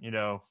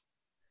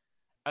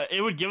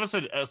 it would give us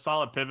a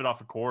solid pivot off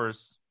of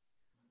Coors.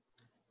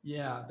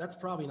 Yeah, that's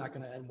probably not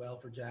going to end well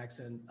for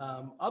Jackson.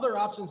 Other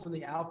options in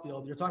the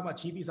outfield, you're talking about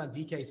cheapies on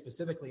DK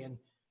specifically, and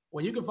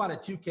when you can find a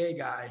 2K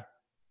guy,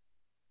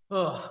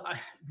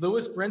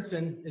 Lewis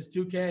Brinson is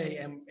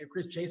 2K, and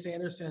if Chase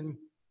Anderson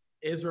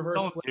is reverse.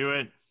 Don't do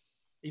it.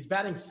 He's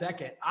batting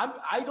second.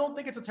 I don't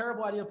think it's a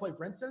terrible idea to play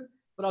Brinson,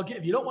 but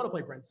if you don't want to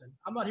play Brinson,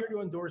 I'm not here to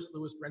endorse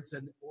Lewis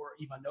Brinson or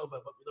Ivan Nova,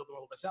 but we live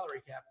below the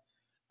salary cap.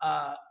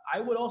 I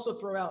would also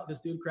throw out this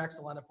dude cracks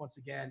the lineup once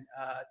again.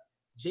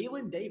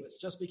 Jalen Davis,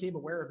 just became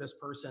aware of this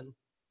person.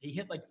 He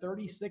hit like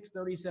 36,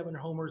 37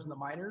 homers in the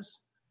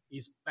minors.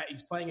 He's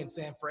playing in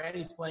San Fran.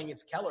 He's playing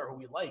against Keller, who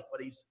we like, but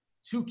he's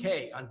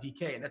 2K on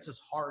DK, and that's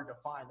just hard to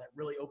find. That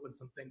really opens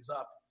some things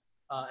up.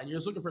 And you're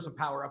just looking for some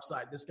power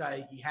upside. This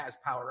guy, he has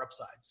power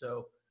upside.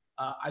 So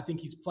I think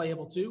he's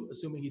playable too,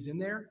 assuming he's in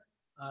there.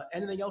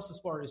 Anything else as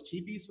far as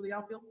cheapies for the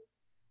outfield?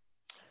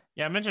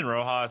 Yeah, I mentioned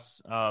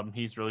Rojas.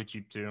 He's really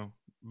cheap too.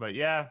 But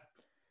yeah,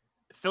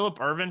 Phillip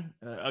Ervin,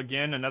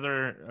 again,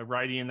 another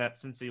righty in that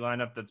Cincy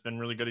lineup that's been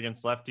really good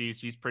against lefties.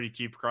 He's pretty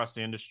cheap across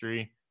the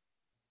industry.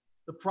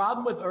 The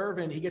problem with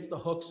Irvin, he gets the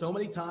hook so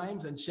many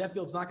times, and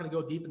Sheffield's not going to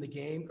go deep in the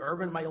game.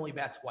 Irvin might only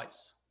bat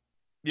twice.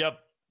 Yep.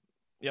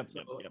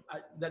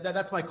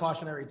 That's my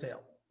cautionary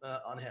tale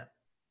on him.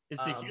 Is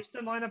the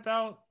Houston lineup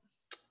out?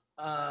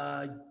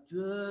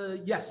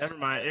 Yes. Never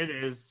mind. It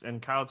is,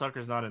 and Kyle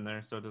Tucker's not in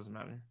there, so it doesn't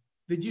matter.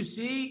 Did you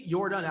see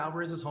Yordan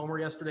Alvarez's homer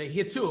yesterday? He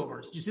had two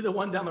homers. Did you see the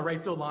one down the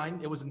right field line?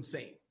 It was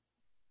insane.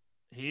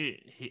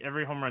 He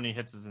every home run he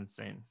hits is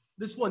insane.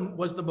 This one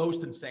was the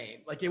most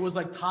insane. Like, it was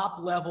like top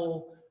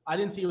level. I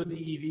didn't see what the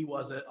EV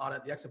was on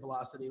it, the exit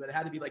velocity, but it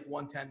had to be like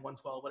 110,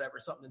 112, whatever,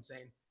 something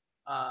insane.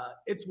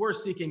 It's worth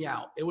seeking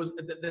out. It was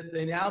the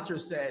announcer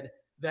said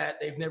that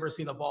they've never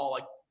seen a ball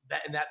like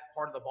that in that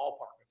part of the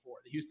ballpark before,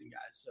 the Houston guys.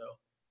 So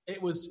it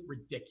was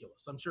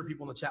ridiculous. I'm sure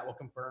people in the chat will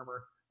confirm,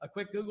 or a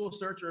quick Google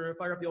search, or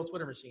fire up the old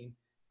Twitter machine.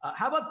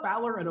 How about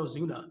Fowler and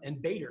Ozuna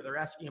and Bader? They're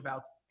asking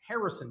about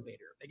Harrison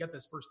Bader. They got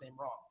this first name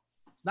wrong.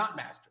 It's not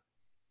Master.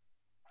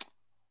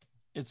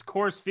 It's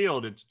Coors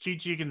Field. It's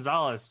Chichi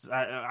Gonzalez.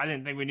 I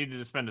didn't think we needed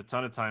to spend a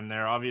ton of time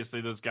there.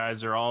 Obviously, those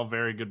guys are all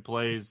very good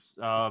plays.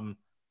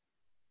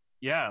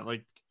 Yeah,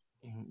 like,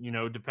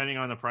 depending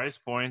on the price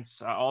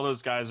points, all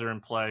those guys are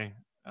in play.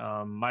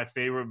 My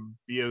favorite would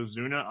be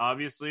Ozuna,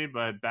 obviously,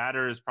 but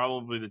batter is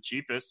probably the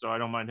cheapest, so I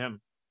don't mind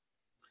him.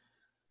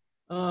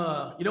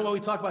 When we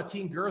talk about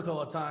Team Girth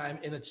all the time,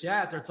 in the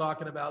chat, they're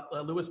talking about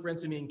Lewis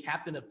Brinson being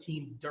captain of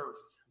Team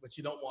Dearth, which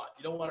you don't want.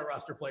 You don't want to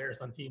roster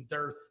players on Team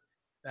Dearth.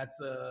 That's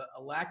a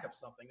lack of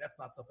something. That's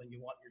not something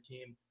you want in your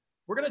team.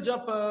 We're going to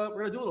jump. We're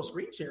going to do a little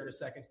screen share in a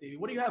second, Stevie.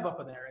 What do you have up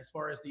in there as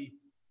far as the,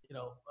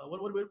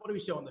 what are we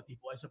showing the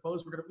people? I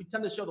suppose we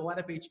tend to show the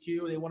lineup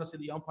HQ. They want to see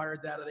the umpire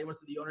data. They want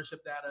to see the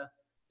ownership data.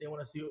 They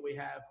want to see what we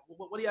have.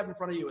 What do you have in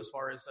front of you as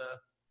far as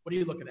what are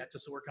you looking at?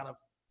 Just so we're kind of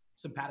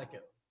simpatico.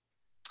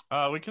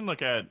 We can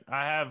look at.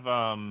 I have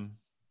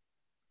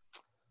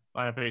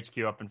lineup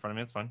HQ up in front of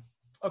me. It's fine.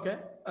 Okay.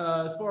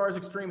 As far as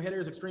extreme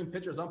hitters, extreme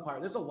pitchers, umpire,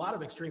 there's a lot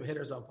of extreme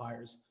hitters,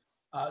 umpires.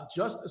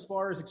 Just as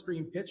far as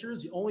extreme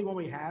pitchers, the only one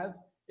we have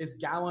is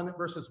Gallen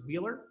versus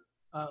Wheeler.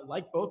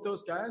 Like both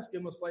those guys,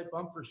 give them a slight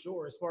bump for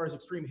sure. As far as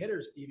extreme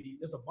hitters, Stevie,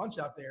 there's a bunch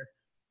out there.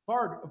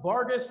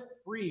 Vargas,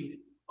 Freed.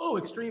 Oh,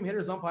 extreme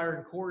hitters, umpire,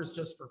 and Coors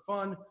just for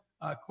fun.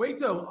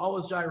 Cueto, all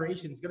his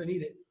gyrations, going to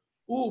need it.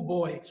 Oh,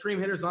 boy, extreme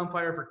hitters,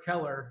 umpire for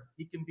Keller.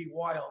 He can be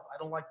wild. I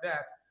don't like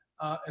that.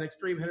 An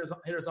extreme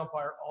hitters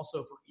umpire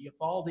also for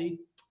Eovaldi.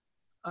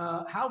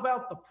 How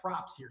about the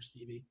props here,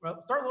 Stevie?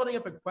 Well, start loading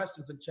up in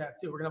questions in chat,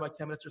 too. We're going to have like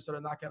 10 minutes or so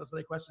to knock out as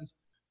many questions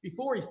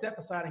before we step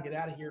aside and get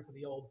out of here for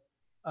the old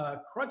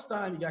crunch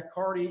time. You got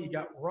Cardi, you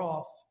got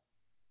Roth.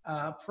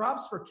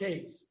 Props for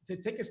Ks. To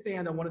take a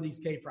stand on one of these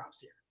K props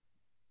here.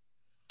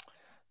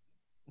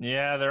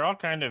 Yeah, they're all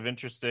kind of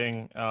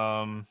interesting.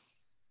 I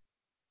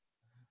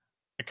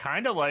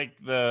kind of like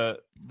the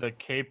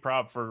K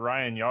prop for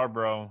Ryan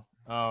Yarbrough.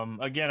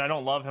 Again, I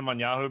don't love him on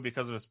Yahoo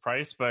because of his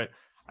price, but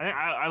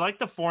I like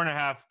the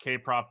 4.5 K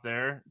prop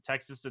there.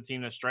 Texas, a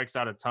team that strikes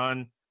out a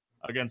ton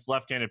against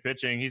left-handed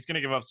pitching. He's going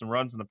to give up some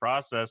runs in the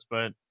process,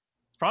 but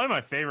it's probably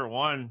my favorite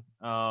one.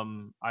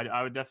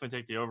 I would definitely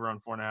take the over on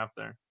 4.5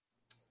 there.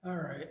 All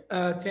right.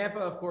 Tampa,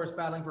 of course,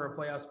 battling for a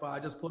playoff spot. I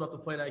just pulled up the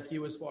plate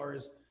IQ as far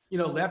as,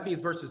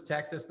 lefties versus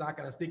Texas, not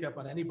going to sneak up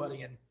on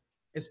anybody. And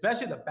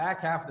especially the back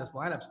half of this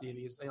lineup,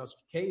 Stevie, is,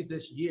 K's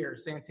this year,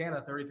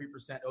 Santana,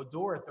 33%,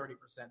 Odor at 30%,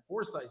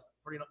 Forsythe,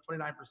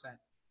 29%.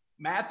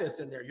 Mathis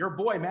in there. Your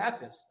boy,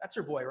 Mathis. That's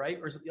your boy, right?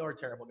 Or is it the other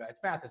terrible guy?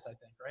 It's Mathis, I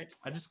think, right?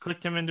 I just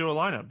clicked him into a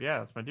lineup. Yeah,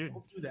 that's my dude.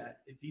 Don't do that.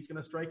 He's going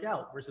to strike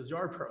out versus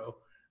Yarbrough.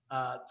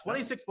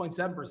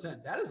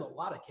 26.7%. That is a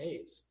lot of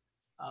Ks.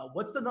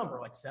 What's the number?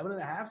 Like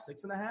 7.5,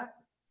 6.5?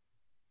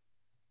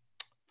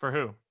 For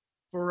who?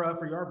 For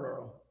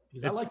Yarbrough.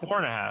 It's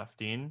 4.5,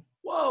 Dean.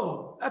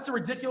 Whoa, that's a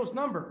ridiculous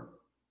number.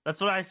 That's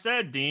what I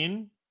said,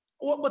 Dean.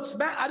 What's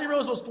I didn't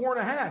realize it was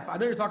 4.5. I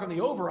know you're talking the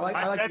over.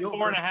 I like said the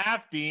over.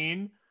 4.5,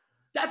 Dean.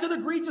 That's an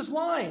egregious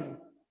line.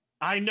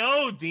 I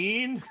know,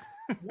 Dean.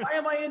 Why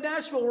am I in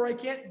Nashville where I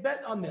can't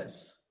bet on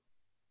this?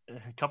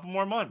 A couple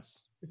more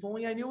months. If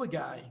only I knew a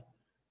guy.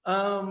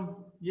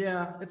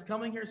 Yeah, it's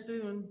coming here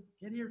soon.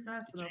 Get here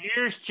fast enough. Get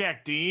your ears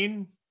checked,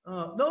 Dean.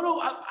 No,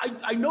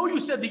 I know you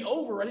said the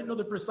over. I didn't know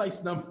the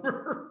precise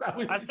number.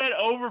 I said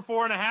over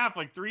 4.5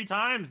 like 3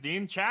 times,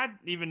 Dean. Chad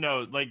even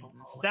knows. Like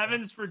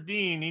sevens for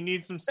Dean. He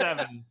needs some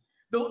sevens.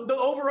 the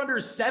over under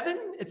is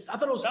 7? I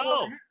thought it was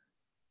 4.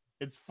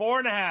 It's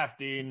 4.5,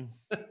 Dean.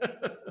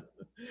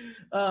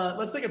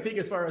 Let's take a peek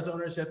as far as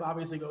ownership.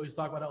 Obviously, we always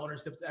talk about how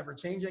ownership is ever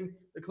changing.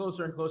 The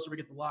closer and closer we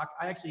get the lock.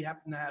 I actually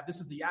happen to have, this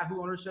is the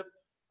Yahoo ownership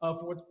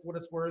for what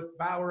it's worth.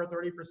 Bauer at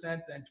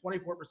 30%, then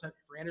 24%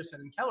 for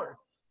Anderson and Keller.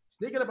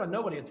 Sneaking up on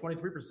nobody at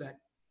 23%.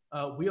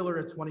 Wheeler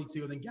at 22%,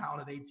 and then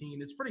Gallen at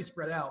 18%. It's pretty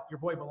spread out. Your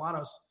boy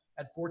Bolanos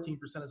at 14%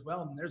 as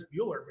well. And there's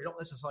Bueller. We don't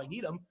necessarily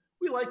need him.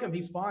 We like him.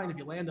 He's fine if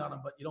you land on him,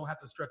 but you don't have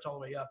to stretch all the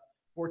way up.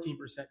 14%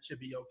 should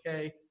be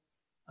okay.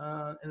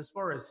 And as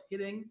far as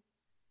hitting,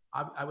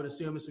 I would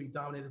assume this will be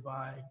dominated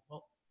by,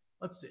 well,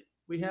 let's see.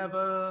 We have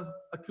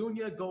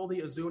Acuna,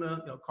 Goldie,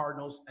 Ozuna,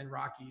 Cardinals, and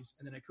Rockies.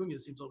 And then Acuna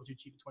seems a little too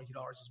cheap at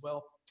 $20 as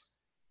well.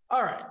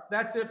 All right,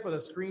 that's it for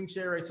the screen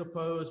share, I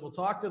suppose. We'll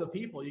talk to the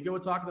people. You go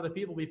and talk to the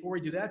people. Before we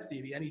do that,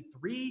 Stevie, I need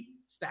 3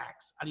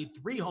 stacks. I need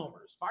 3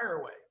 homers. Fire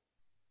away.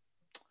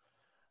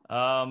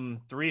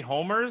 3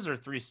 homers or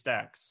 3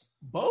 stacks?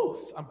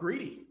 Both. I'm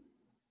greedy.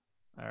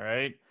 All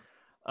right.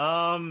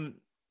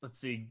 Let's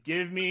see.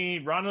 Give me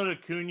Ronald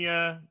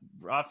Acuna,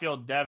 Rafael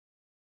Devers,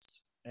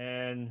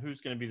 and who's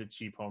going to be the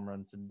cheap home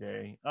run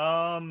today?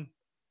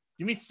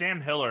 Give me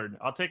Sam Hillard.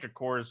 I'll take a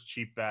Coors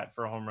cheap bat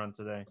for a home run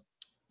today.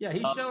 Yeah,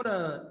 he's shown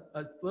a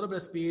little bit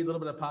of speed, a little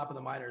bit of pop in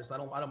the minors. I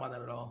don't mind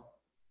that at all.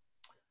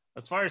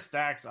 As far as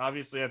stacks,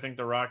 obviously, I think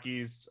the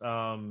Rockies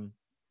are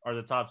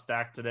the top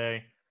stack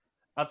today.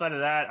 Outside of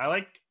that, I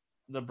like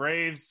the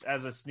Braves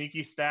as a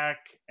sneaky stack,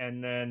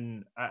 and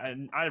then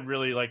I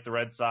really like the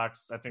Red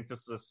Sox. I think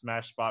this is a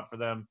smash spot for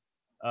them.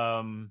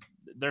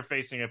 They're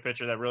facing a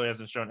pitcher that really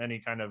hasn't shown any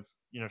kind of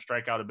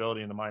strikeout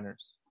ability in the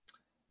minors.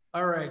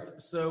 All right,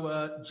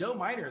 so Joe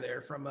Miner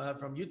there from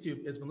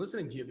YouTube has been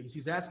listening to you because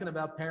he's asking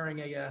about pairing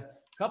a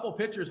couple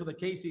pitchers with a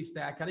KC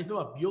stack. How do you feel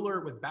about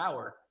Bueller with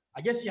Bauer?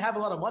 I guess you have a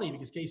lot of money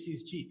because KC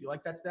is cheap. You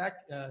like that stack?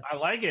 I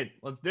like it.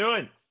 Let's do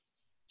it.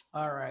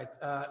 All right.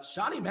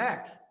 Shawnee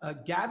Mack,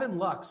 Gavin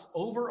Lux,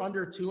 over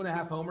under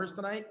 2.5 homers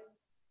tonight.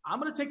 I'm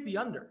going to take the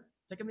under.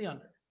 Taking the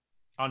under.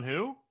 On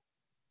who?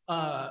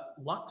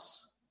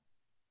 Lux.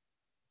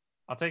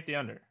 I'll take the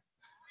under.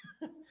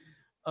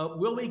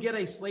 Will we get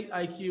a Slate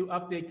IQ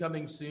update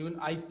coming soon?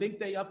 I think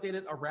they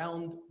updated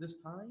around this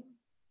time.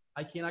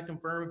 I cannot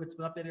confirm if it's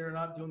been updated or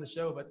not doing the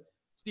show, but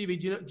Stevie,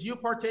 do you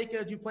partake?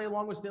 Do you play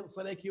along with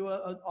Slate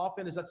IQ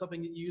often? Is that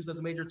something you use as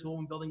a major tool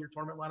when building your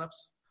tournament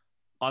lineups?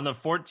 On the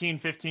 14,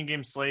 15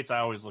 game slates, I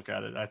always look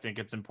at it. I think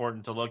it's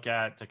important to look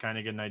at to kind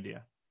of get an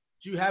idea.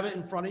 Do you have it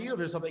in front of you? If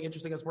there's something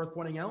interesting that's worth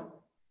pointing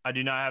out? I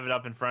do not have it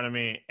up in front of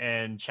me,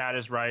 and Chad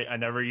is right. I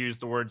never use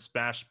the word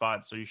smash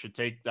spot, so you should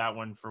take that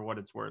one for what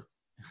it's worth.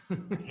 I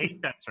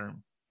hate that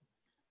term.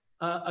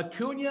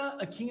 Acuna,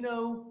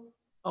 Aquino.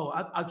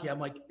 Oh, okay. I'm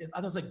like,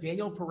 I was like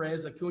Daniel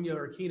Perez, Acuna,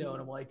 or Aquino,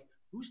 and I'm like,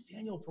 who's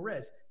Daniel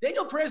Perez?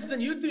 Daniel Perez is on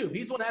YouTube.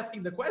 He's the one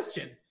asking the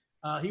question.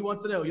 He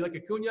wants to know, you like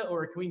Acuna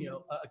or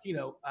Aquino?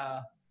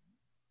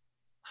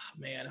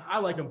 Man, I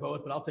like them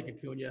both, but I'll take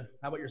Acuna.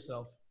 How about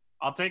yourself?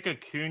 I'll take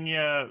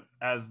Acuna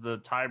as the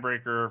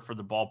tiebreaker for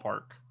the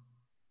ballpark.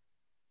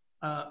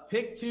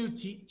 Pick 2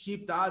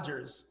 cheap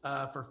Dodgers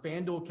for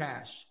FanDuel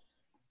cash.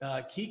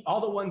 Keep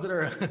all the ones that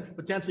are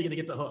potentially going to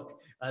get the hook.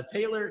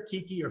 Taylor,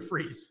 Kiki, or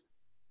Freeze.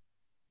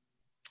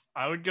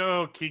 I would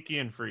go Kiki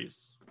and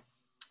Freeze.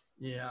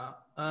 Yeah.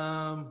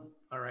 All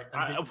right.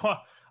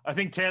 I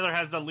think Taylor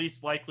has the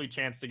least likely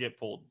chance to get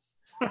pulled.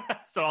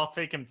 So I'll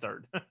take him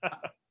third.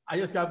 I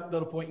just got a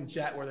little point in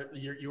chat where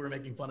you were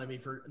making fun of me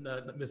for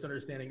the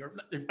misunderstanding or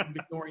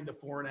ignoring the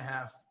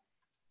 4.5.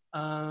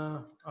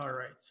 All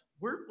right.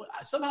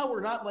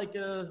 We're not like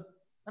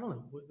I don't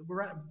know.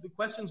 The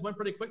questions went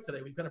pretty quick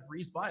today. We've kind of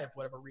breezed by it for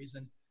whatever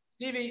reason.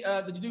 Stevie,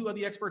 did you do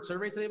the expert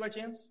survey today by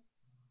chance?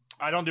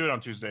 I don't do it on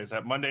Tuesdays.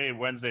 At Monday,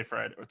 Wednesday,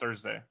 Friday, or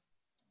Thursday.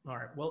 All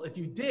right. Well, if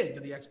you did do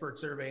the expert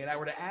survey and I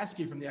were to ask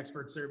you from the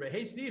expert survey,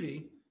 hey,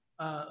 Stevie,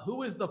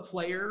 who is the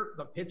player,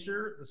 the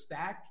pitcher, the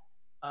stack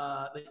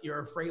that you're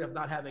afraid of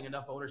not having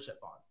enough ownership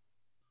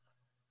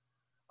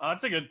on?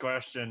 That's a good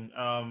question.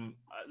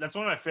 That's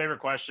one of my favorite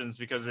questions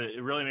because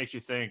it really makes you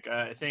think.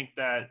 I think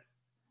that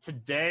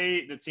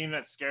today, the team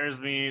that scares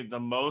me the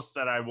most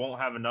that I won't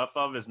have enough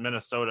of is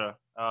Minnesota.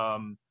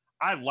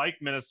 I like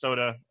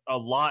Minnesota a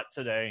lot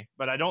today,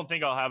 but I don't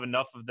think I'll have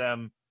enough of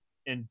them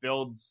in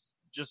builds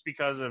just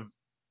because of,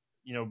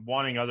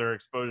 wanting other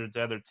exposure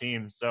to other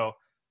teams. So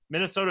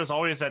Minnesota is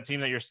always that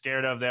team that you're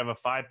scared of. They have a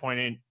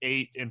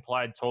 5.8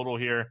 implied total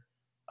here.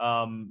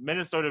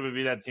 Minnesota would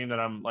be that team that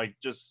I'm like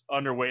just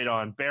underweight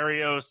on.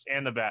 Barrios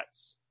and the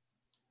Bats.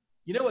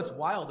 You know what's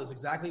wild is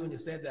exactly when you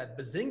said that.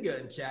 Bazinga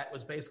in chat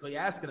was basically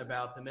asking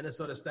about the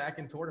Minnesota stack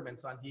in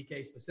tournaments on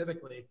DK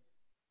specifically.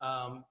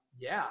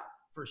 Yeah,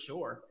 for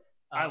sure.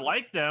 I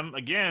like them.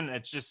 Again,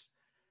 it's just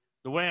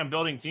the way I'm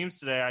building teams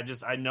today.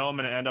 I know I'm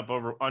going to end up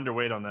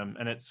underweight on them,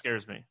 and it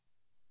scares me.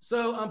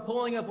 So I'm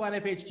pulling up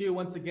Lineup HQ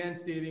once again,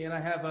 Stevie, and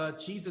I have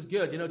Cheese is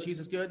good. You know Cheese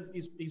is good?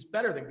 He's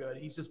better than good.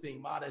 He's just being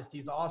modest.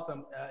 He's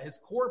awesome. His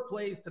core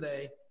plays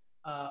today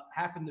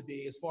happen to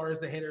be, as far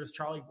as the hitters,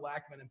 Charlie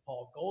Blackmon and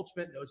Paul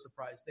Goldschmidt. No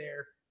surprise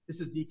there.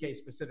 This is DK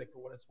specific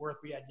for what it's worth.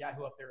 We had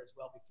Yahoo up there as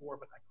well before,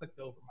 but I clicked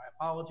over. My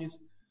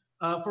apologies.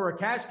 For a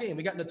cash game,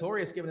 we got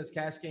Notorious giving his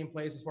cash game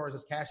plays as far as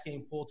his cash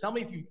game pool. Tell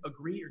me if you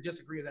agree or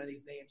disagree with any of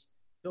these names.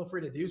 Feel free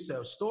to do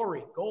so.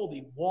 Story,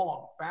 Goldie,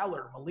 Wong,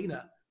 Fowler,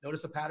 Molina.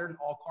 Notice a pattern,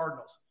 all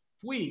Cardinals.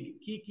 Puig,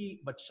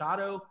 Kiki,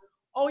 Machado.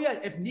 Oh, yeah,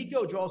 if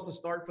Nico draws the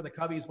start for the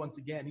Cubbies once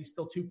again, he's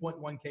still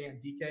 2.1K on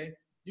DK.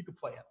 You could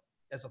play him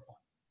as a punt.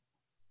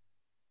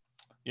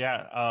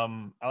 Yeah,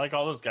 I like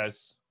all those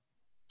guys.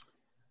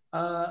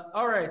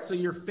 All right, so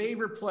your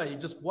favorite play,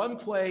 just one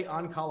play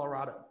on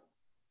Colorado.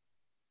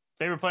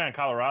 Favorite play on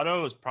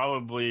Colorado is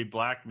probably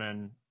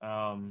Blackmon.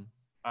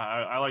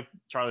 I like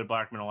Charlie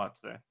Blackmon a lot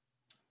today.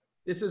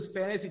 This is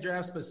fantasy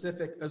draft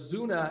specific.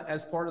 Ozuna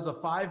as part of a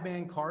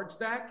 5-man card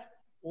stack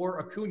or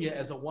Acuna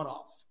as a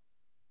one-off?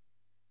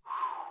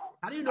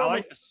 How do you know? I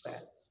like the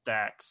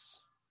stacks.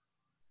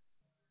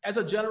 As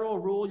a general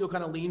rule, you'll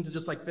kind of lean to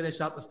just like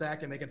finish out the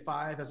stack and make it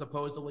 5 as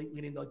opposed to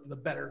leaning the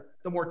better,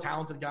 the more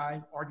talented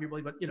guy,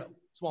 arguably, but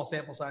small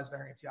sample size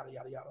variance, yada,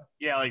 yada, yada.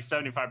 Yeah, like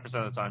 75%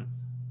 of the time.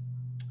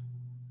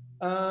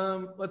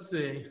 Let's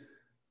see.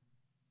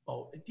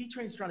 Oh,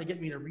 D-Train's trying to get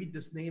me to read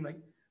this name.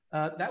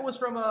 That was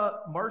from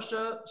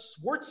Marsha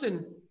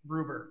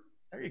Schwarzenbruber.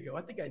 There you go.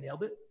 I think I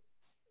nailed it.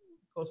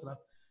 Close enough.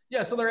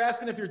 Yeah, so they're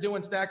asking if you're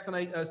doing stacks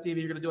tonight, Stevie,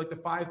 you're going to do like the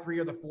 5-3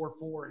 or the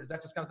 4-4. Is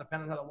that just kind of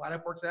dependent on how the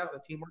lineup works out, or the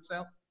team works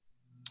out?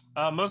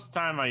 Most of the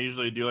time I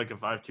usually do like a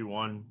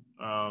 5-2-1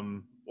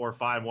 or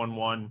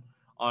 5-1-1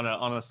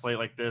 on a slate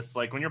like this.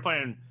 Like when you're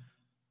playing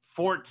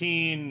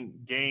 14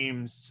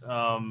 games,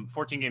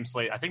 14-game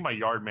slate, I think my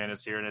yard man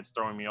is here and it's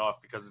throwing me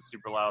off because it's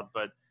super loud.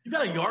 But you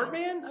got a yard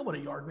man? I want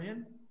a yard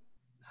man.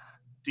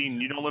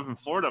 Dean, you don't live in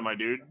Florida, my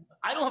dude.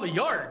 I don't have a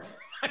yard.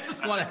 I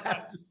just want to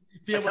have to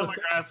be able to. I cut my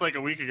grass like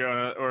a week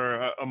ago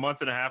or a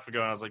month and a half ago,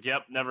 and I was like,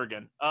 "Yep, never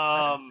again."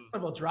 I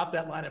will drop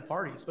that line at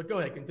parties. But go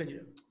ahead,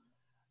 continue.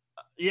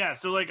 Yeah,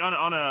 so like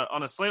on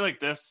a slate like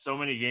this, so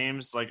many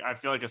games, like I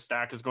feel like a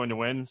stack is going to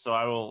win. So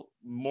I will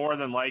more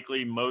than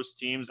likely most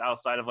teams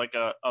outside of like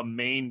a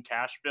main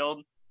cash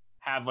build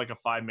have like a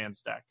 5-man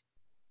stack.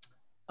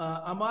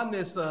 I'm on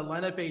this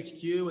lineup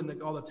HQ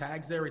and all the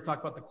tags there. We talk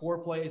about the core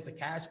plays, the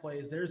cash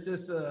plays. There's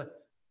this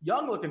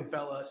young looking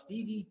fella,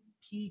 Stevie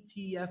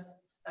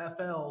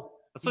PTFFL.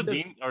 That's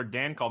what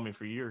Dan called me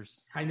for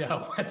years. I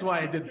know. That's why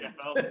I did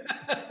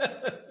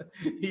that.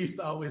 He used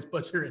to always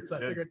butcher it. So I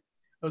figured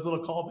it was a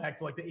little callback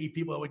to like the 8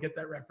 people that would get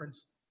that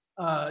reference.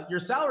 Your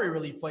salary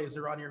relief plays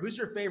are on here. Who's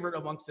your favorite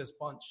amongst this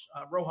bunch?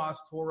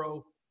 Rojas,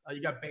 Toro.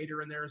 You got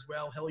Bader in there as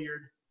well.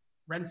 Hilliard,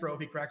 Renfroe if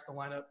he cracks the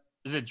lineup.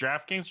 Is it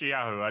DraftKings or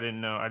Yahoo? I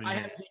didn't know. I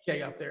have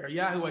DK up there.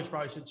 Yahoo, I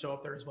probably should show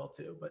up there as well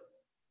too. But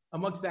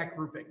amongst that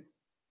grouping,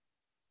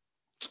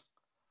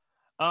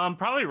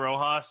 probably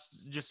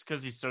Rojas, just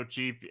because he's so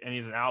cheap and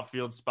he's an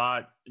outfield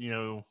spot. You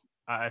know,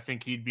 I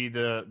think he'd be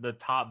the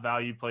top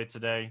value play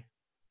today.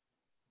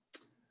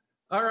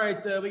 All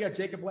right, we got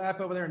Jacob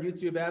Lapp over there on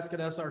YouTube asking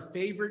us our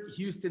favorite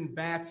Houston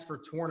bats for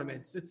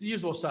tournaments. It's the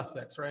usual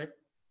suspects, right?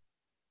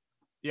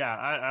 Yeah,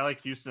 I like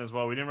Houston as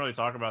well. We didn't really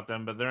talk about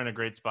them, but they're in a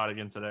great spot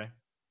again today.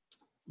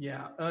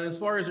 Yeah. As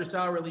far as your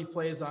salary relief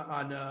plays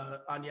on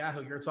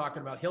Yahoo, you're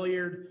talking about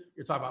Hilliard,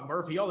 you're talking about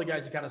Murphy, all the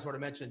guys you kind of sort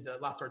of mentioned.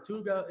 La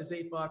Tortuga is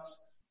 $8,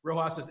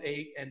 Rojas is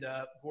 $8, and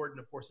Gordon,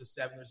 of course, is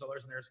 $7. There's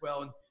others in there as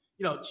well. And,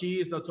 you know,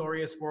 Cheese,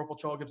 Notorious, Squirrel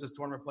Patrol gives us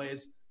tournament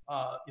plays.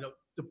 You know,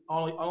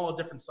 all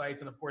different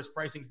sites. And, of course,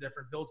 pricing's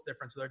different, build's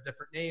different, so they're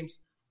different names.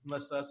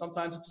 Unless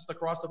sometimes it's just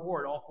across the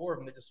board, all 4 of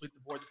them, they just sweep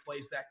the board that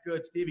plays that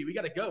good. Stevie, we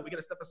got to go. We got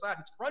to step aside.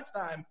 It's crunch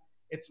time.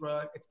 It's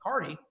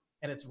Cardi,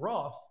 and it's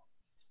Roth.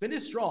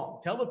 Finish strong.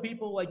 Tell the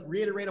people, like,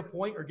 reiterate a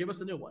point or give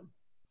us a new one.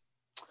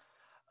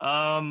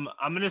 I'm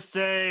going to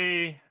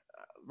say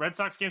Red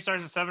Sox game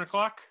starts at 7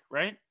 o'clock,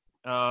 right?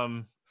 If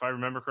I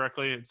remember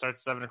correctly, it starts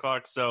at 7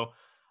 o'clock. So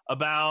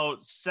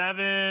about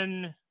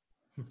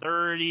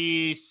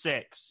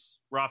 7:36,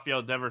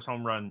 Rafael Devers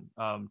home run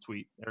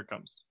tweet. There it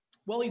comes.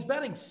 Well, he's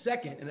batting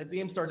second, and the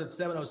game starts at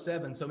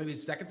 7:07, so maybe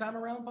second time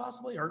around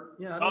possibly? Or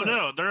yeah.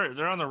 No,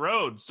 they're on the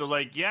road. So,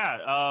 like,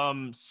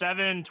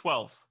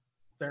 7:12.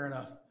 Fair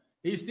enough.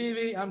 He's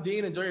Stevie. I'm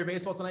Dean. Enjoy your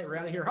baseball tonight. We're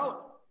out of here.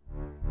 Holla.